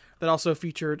Hedgehog that also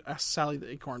featured Sally the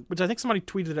Acorn, which I think somebody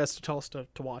tweeted us to tell us to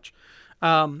watch.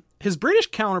 His British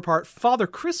counterpart, Father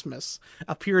Christmas,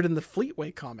 appeared in the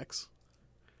Fleetway comics,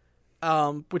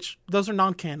 which those are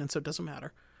non-canon, so it doesn't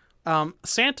matter.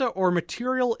 Santa, or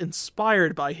material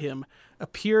inspired by him,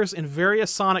 appears in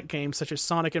various Sonic games, such as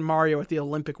Sonic and Mario at the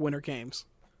Olympic Winter Games.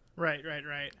 Right.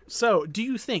 So, do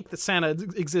you think that Santa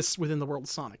exists within the world of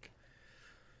Sonic?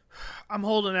 I'm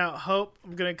holding out hope.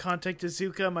 I'm going to contact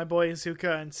Izuka, my boy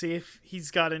Izuka, and see if he's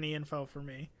got any info for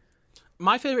me.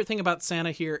 My favorite thing about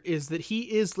Santa here is that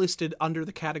he is listed under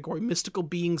the category mystical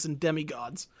beings and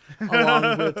demigods,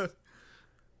 along with...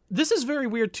 This is very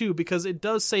weird, too, because it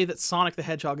does say that Sonic the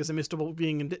Hedgehog is a mystical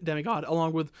being and demigod,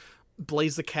 along with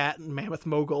Blaze the Cat and Mammoth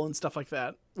Mogul and stuff like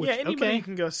that. Which, Yeah, anybody okay.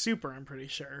 can go super, I'm pretty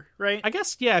sure, right? I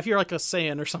guess, yeah, if you're like a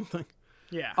Saiyan or something.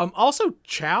 Yeah. Also,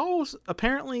 Chows,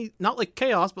 apparently, not like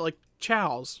Chaos, but like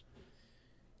Chows.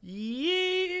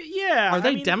 Yeah. Are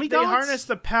they demigods? They harness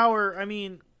the power. I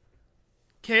mean,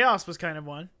 Chaos was kind of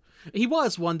one. He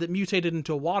was one that mutated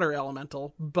into a water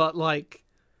elemental, but like...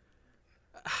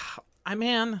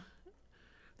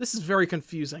 this is very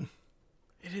confusing.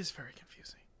 It is very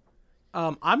confusing.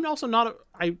 I'm also not...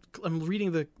 I'm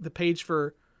reading the page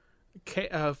for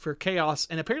Chaos,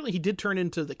 and apparently he did turn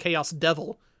into the Chaos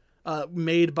Devil,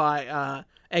 made by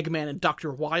Eggman and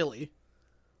Dr. Wily,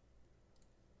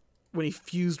 when he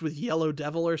fused with Yellow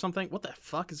Devil or something. What the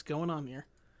fuck is going on here?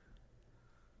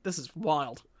 This is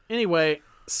wild. Anyway,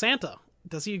 Santa.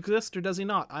 Does he exist or does he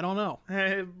not? I don't know.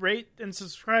 Rate and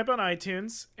subscribe on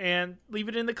iTunes and leave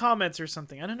it in the comments or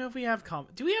something. I don't know if we have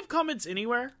comments. Do we have comments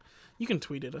anywhere? You can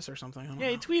tweet at us or something. I don't know.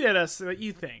 Yeah, tweet at us what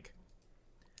you think.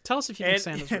 Tell us if you think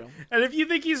Santa's real. And if you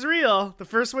think he's real, the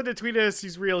first one to tweet at us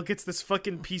he's real gets this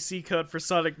fucking PC code for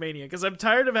Sonic Mania. Because I'm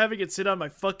tired of having it sit on my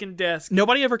fucking desk.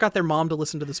 Nobody ever got their mom to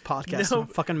listen to this podcast. No. I'm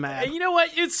fucking mad. And you know what?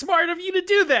 It's smart of you to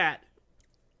do that.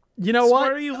 You know Smart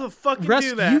what? of you to fucking Rest,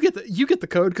 do that. you get the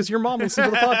code because your mom listens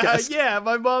to the podcast. Yeah,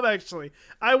 my mom actually.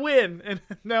 I win, and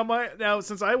now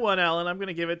since I won, Alan, I'm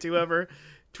gonna give it to whoever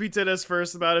tweets at us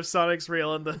first about if Sonic's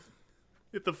real in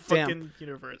the fucking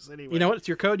universe. Anyway, You know what? It's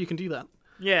your code. You can do that.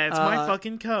 yeah, it's my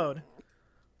fucking code.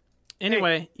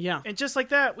 Anyway, yeah. And just like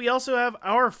that, we also have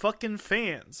our fucking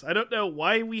fans. I don't know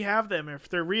why we have them, if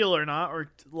they're real or not,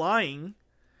 or lying.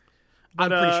 I'm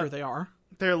pretty sure they are.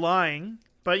 They're lying.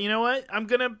 But you know what? I'm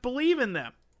gonna believe in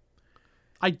them.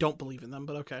 I don't believe in them,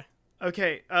 but okay.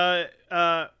 Okay,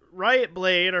 Riot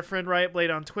Blade, our friend Riot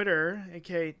Blade on Twitter,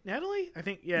 aka Natalie? I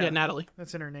think, yeah. Yeah, Natalie.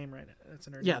 That's in her name right now. That's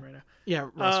in her name right now. Yeah,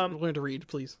 Russ, learn to read,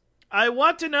 please. I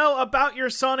want to know about your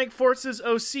Sonic Forces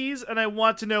OCs, and I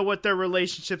want to know what their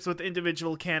relationships with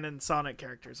individual canon Sonic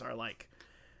characters are like.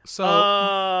 So,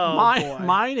 boy.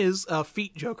 mine is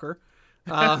Feet Joker.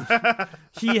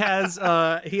 He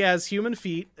has human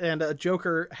feet and a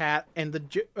Joker hat and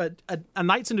a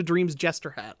Nights into Dreams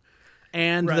jester hat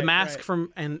and the mask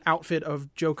from an outfit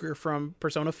of Joker from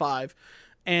Persona 5.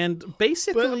 And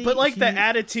basically, but like the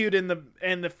attitude and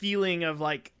the feeling of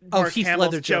like Mark Heath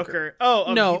Hamill's Ledger Joker.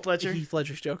 No, Heath Ledger. Heath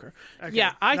Ledger's Joker. Okay,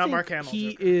 Yeah, I not think Mark Hamill's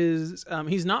he Joker. is.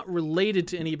 He's not related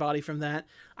to anybody from that.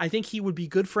 I think he would be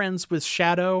good friends with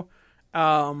Shadow.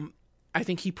 I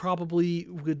think he probably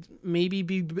would maybe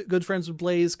be good friends with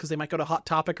Blaze because they might go to Hot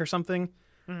Topic or something.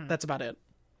 That's about it.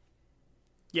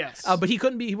 Yes. But he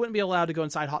wouldn't be allowed to go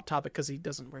inside Hot Topic because he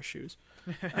doesn't wear shoes.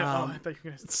 I thought you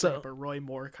were going to say a Roy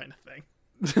Moore kind of thing.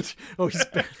 Oh, he's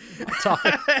Hot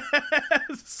Topic.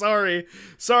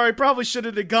 Sorry. Probably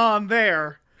shouldn't have gone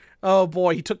there. Oh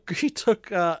boy, he took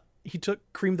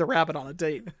Cream the Rabbit on a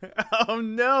date. Oh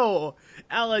no,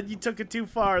 Alan, you took it too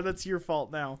far. That's your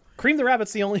fault now. Cream the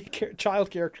Rabbit's the only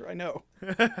child character I know.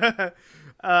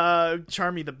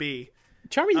 Charmy the Bee.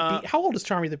 Charmy the Bee. How old is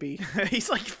Charmy the Bee? He's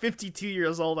like 52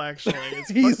 years old, actually. It's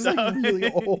He's fucked like up. really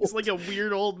old. He's like a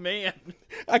weird old man.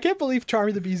 I can't believe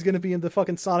Charmy the Bee's gonna be in the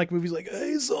fucking Sonic movies. Like,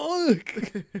 hey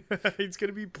Sonic. He's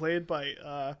gonna be played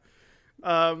by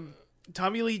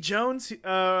Tommy Lee Jones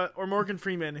or Morgan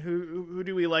Freeman. Who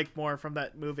do we like more from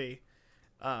that movie?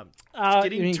 You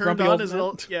Getting mean turned Grumpy on Old as Man?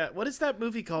 well. Yeah, what is that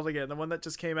movie called again? The one that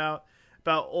just came out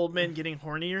about old men getting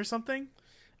horny or something?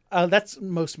 That's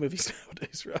most movies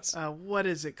nowadays, Russ. What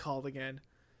is it called again?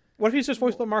 What if he's just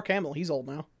voiced by Mark Hamill? He's old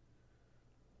now.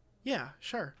 Yeah,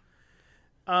 sure.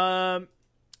 Let's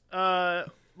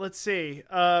see.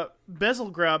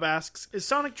 Bezel Grub asks, is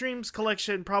Sonic Dreams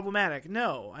collection problematic?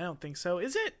 No, I don't think so.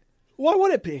 Is it? Why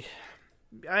would it be?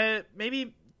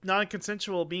 Maybe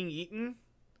non-consensual being eaten?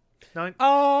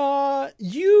 I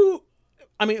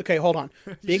mean, okay, hold on.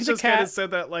 Big You the just kind of Cat.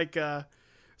 said that like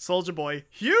Soulja Boy.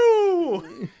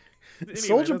 Hugh! Anyway,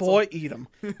 Soldier Boy, eat him.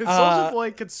 Soulja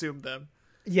Boy consumed them.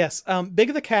 Yes.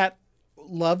 Big the Cat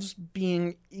loves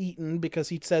being eaten because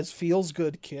he says feels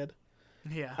good, kid.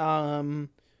 Yeah. How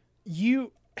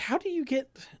do you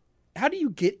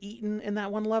get eaten in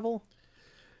that one level?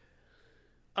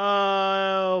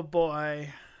 Oh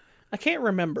boy. I can't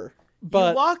remember. But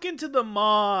you walk into the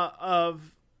maw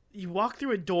of you walk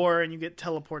through a door and you get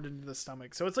teleported into the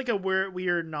stomach. So it's like a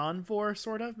weird non-vor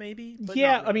sort of maybe. But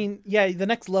yeah, not really. I mean, yeah, the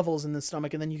next level is in the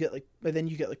stomach, and then you get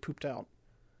like pooped out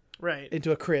right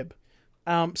into a crib.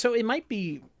 So it might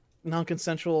be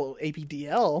non-consensual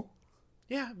APDL.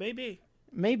 Yeah, maybe.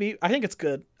 Maybe. I think it's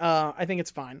good. I think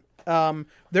it's fine.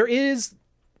 There is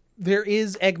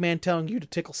Eggman telling you to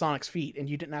tickle Sonic's feet, and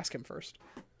you didn't ask him first.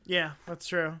 Yeah, that's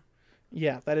true.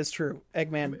 Yeah, that is true. But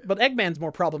Eggman's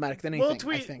more problematic than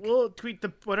anything. I think. We'll tweet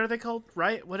the what are they called?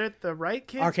 Right? What are the right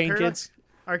kids? Arcane Kids.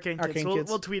 Arcane Kids.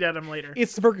 We'll tweet at them later.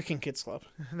 It's the Burger King Kids Club.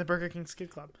 The Burger King Skid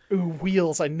Club. Ooh,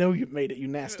 Wheels! I know you made it, you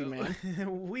nasty man.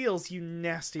 Wheels, you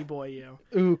nasty boy, you.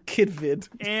 Ooh, Kidvid.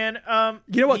 And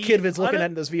you know what Kidvid's looking at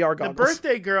in those VR goggles? The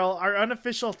birthday girl, our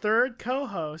unofficial third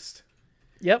co-host.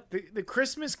 Yep. The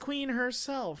Christmas queen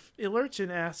herself, Ilurchin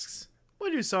asks,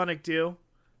 "What do Sonic do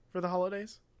for the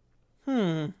holidays?"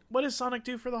 What does Sonic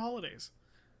do for the holidays?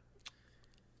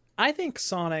 I think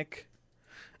Sonic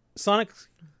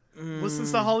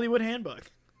listens to Hollywood Handbook.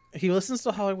 He listens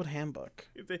to Hollywood Handbook.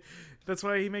 That's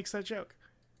why he makes that joke.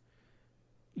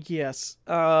 Yes.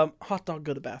 Hot dog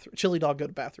go to bathroom. Chili dog go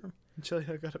to bathroom. Chili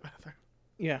dog go to bathroom.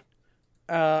 Yeah.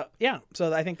 Yeah.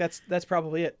 So I think that's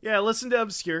probably it. Yeah, listen to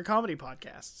obscure comedy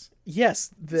podcasts.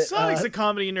 Yes. Sonic's a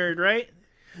comedy nerd, right?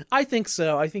 I think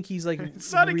so. I think he's like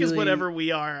Sonic really... is whatever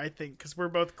we are, I think, because we're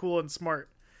both cool and smart.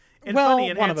 And well, funny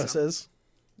and one handsome. of us is.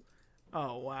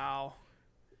 Oh, wow.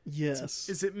 Yes.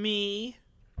 Is it me?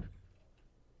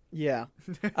 Yeah.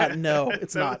 No,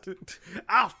 it's not.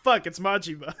 Ah, fuck, it's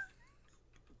Majima.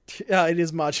 It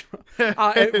is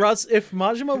Majima. Russ, if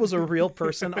Majima was a real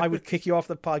person, I would kick you off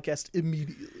the podcast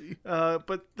immediately.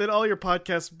 But then all your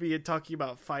podcasts would be talking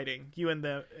about fighting. You and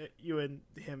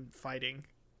him fighting.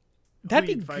 That'd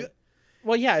be good.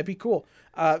 Well, yeah, it'd be cool.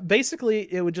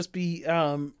 Basically, it would just be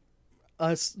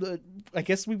us. I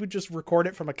guess we would just record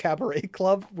it from a cabaret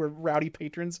club where rowdy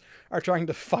patrons are trying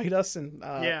to fight us and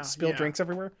spill drinks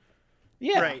everywhere.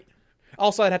 Yeah. Right.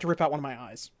 Also, I'd have to rip out one of my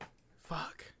eyes.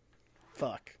 Fuck.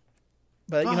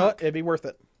 But you know what? It'd be worth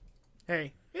it.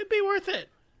 Hey, it'd be worth it.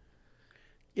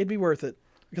 It'd be worth it.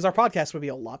 Because our podcast would be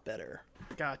a lot better.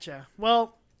 Gotcha.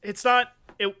 Well, it's not...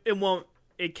 It won't...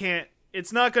 It can't...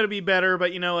 It's not going to be better,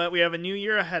 but you know what? We have a new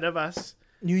year ahead of us.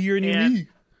 New year, new me.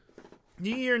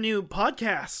 New year, new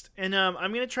podcast. And I'm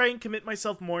going to try and commit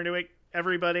myself more to it,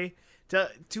 everybody. To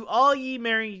all ye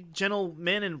merry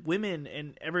gentlemen and women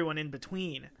and everyone in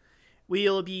between.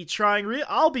 We'll be trying...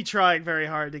 I'll be trying very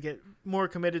hard to get more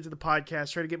committed to the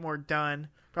podcast, try to get more done,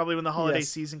 probably when the holiday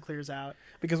season clears out.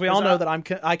 Because we all know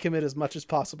that I commit as much as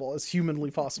possible, as humanly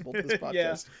possible to this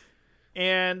podcast.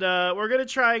 And we're going to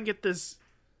try and get this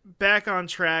back on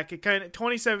track.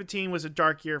 2017 was a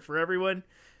dark year for everyone,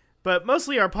 but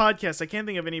mostly our podcast. I can't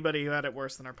think of anybody who had it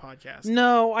worse than our podcast.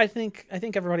 No, I think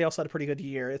everybody else had a pretty good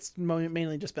year. It's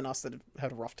mainly just been us that have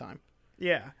had a rough time.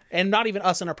 Yeah. And not even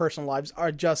us in our personal lives,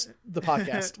 are just the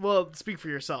podcast. Well, speak for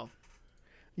yourself.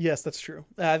 Yes, that's true.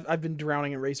 I've been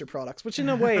drowning in Razer products, which in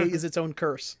a way is its own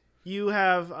curse. You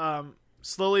have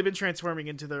slowly been transforming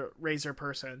into the Razer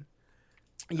person.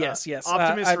 Yes.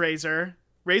 Optimus Razer.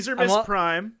 Razer Miss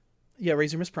Prime. Yeah,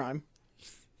 Razer Miss Prime.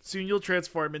 Soon you'll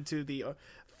transform into the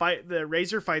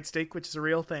Razer Fight Stick, which is a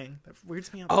real thing. That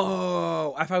weirds me out.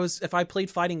 Oh, if I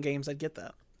played fighting games, I'd get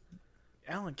that.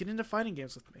 Alan, get into fighting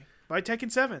games with me. Buy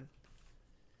Tekken 7.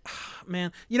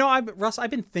 Man, Russ, I've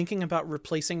been thinking about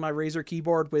replacing my Razer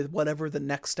keyboard with whatever the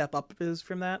next step up is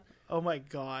from that. Oh my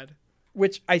god.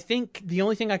 Which I think the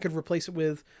only thing I could replace it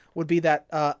with would be that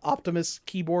Optimus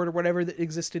keyboard or whatever that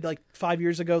existed like 5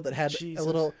 years ago that had a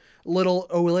little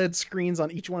OLED screens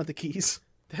on each one of the keys.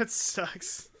 That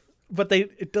sucks. But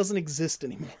it doesn't exist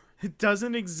anymore. It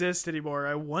doesn't exist anymore.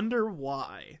 I wonder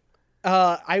why.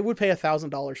 I would pay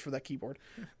 $1,000 for that keyboard.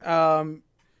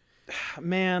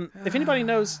 Man, if anybody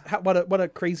knows what a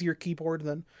crazier keyboard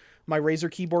than my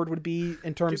Razer keyboard would be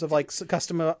in terms of like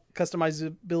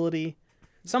customizability,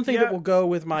 something that will go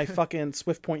with my fucking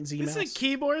SwiftPoint Z mouse. This is a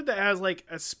keyboard that has like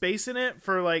a space in it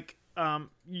for like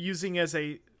using as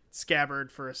a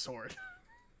scabbard for a sword.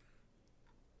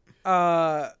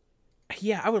 Yeah,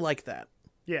 I would like that.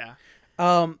 Yeah.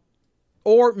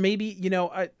 Or maybe,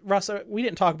 Russ, we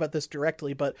didn't talk about this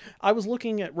directly, but I was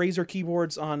looking at Razer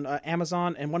keyboards on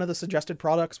Amazon, and one of the suggested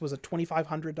products was a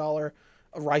 $2,500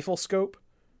 rifle scope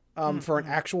for an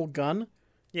actual gun.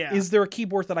 Yeah. Is there a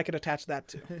keyboard that I could attach that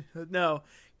to? No.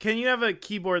 Can you have a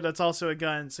keyboard that's also a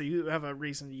gun so you have a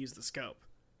reason to use the scope?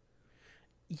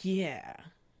 Yeah.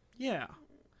 Yeah.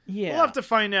 Yeah. We'll have to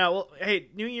find out. Well, hey,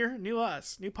 new year, new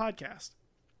us, new podcast.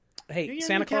 Hey,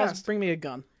 Santa Claus, bring me a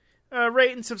gun.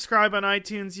 Rate and subscribe on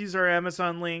iTunes. Use our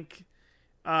Amazon link.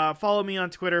 Follow me on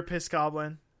Twitter, Piss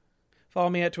Goblin. Follow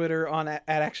me at Twitter at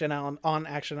Action Allen, on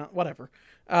Action Allen, whatever.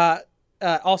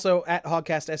 Also at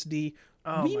Hogcast SD.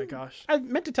 Oh my gosh! I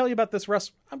meant to tell you about this,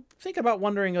 Russ. I'm thinking about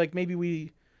wondering, like maybe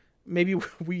we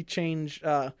change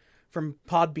from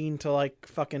Podbean to like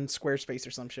fucking Squarespace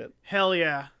or some shit. Hell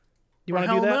yeah! You want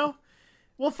to do that? No?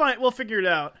 We'll figure it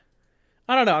out.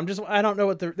 I don't know. I don't know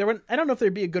what I don't know if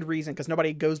there'd be a good reason because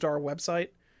nobody goes to our website.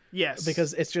 Yes.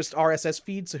 Because it's just RSS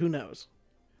feed, so who knows?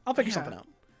 I'll figure something out.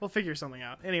 We'll figure something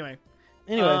out. Anyway.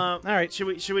 All right. Should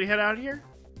we head out of here?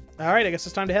 All right. I guess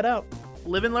it's time to head out.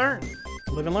 Live and learn.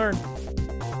 Live and learn.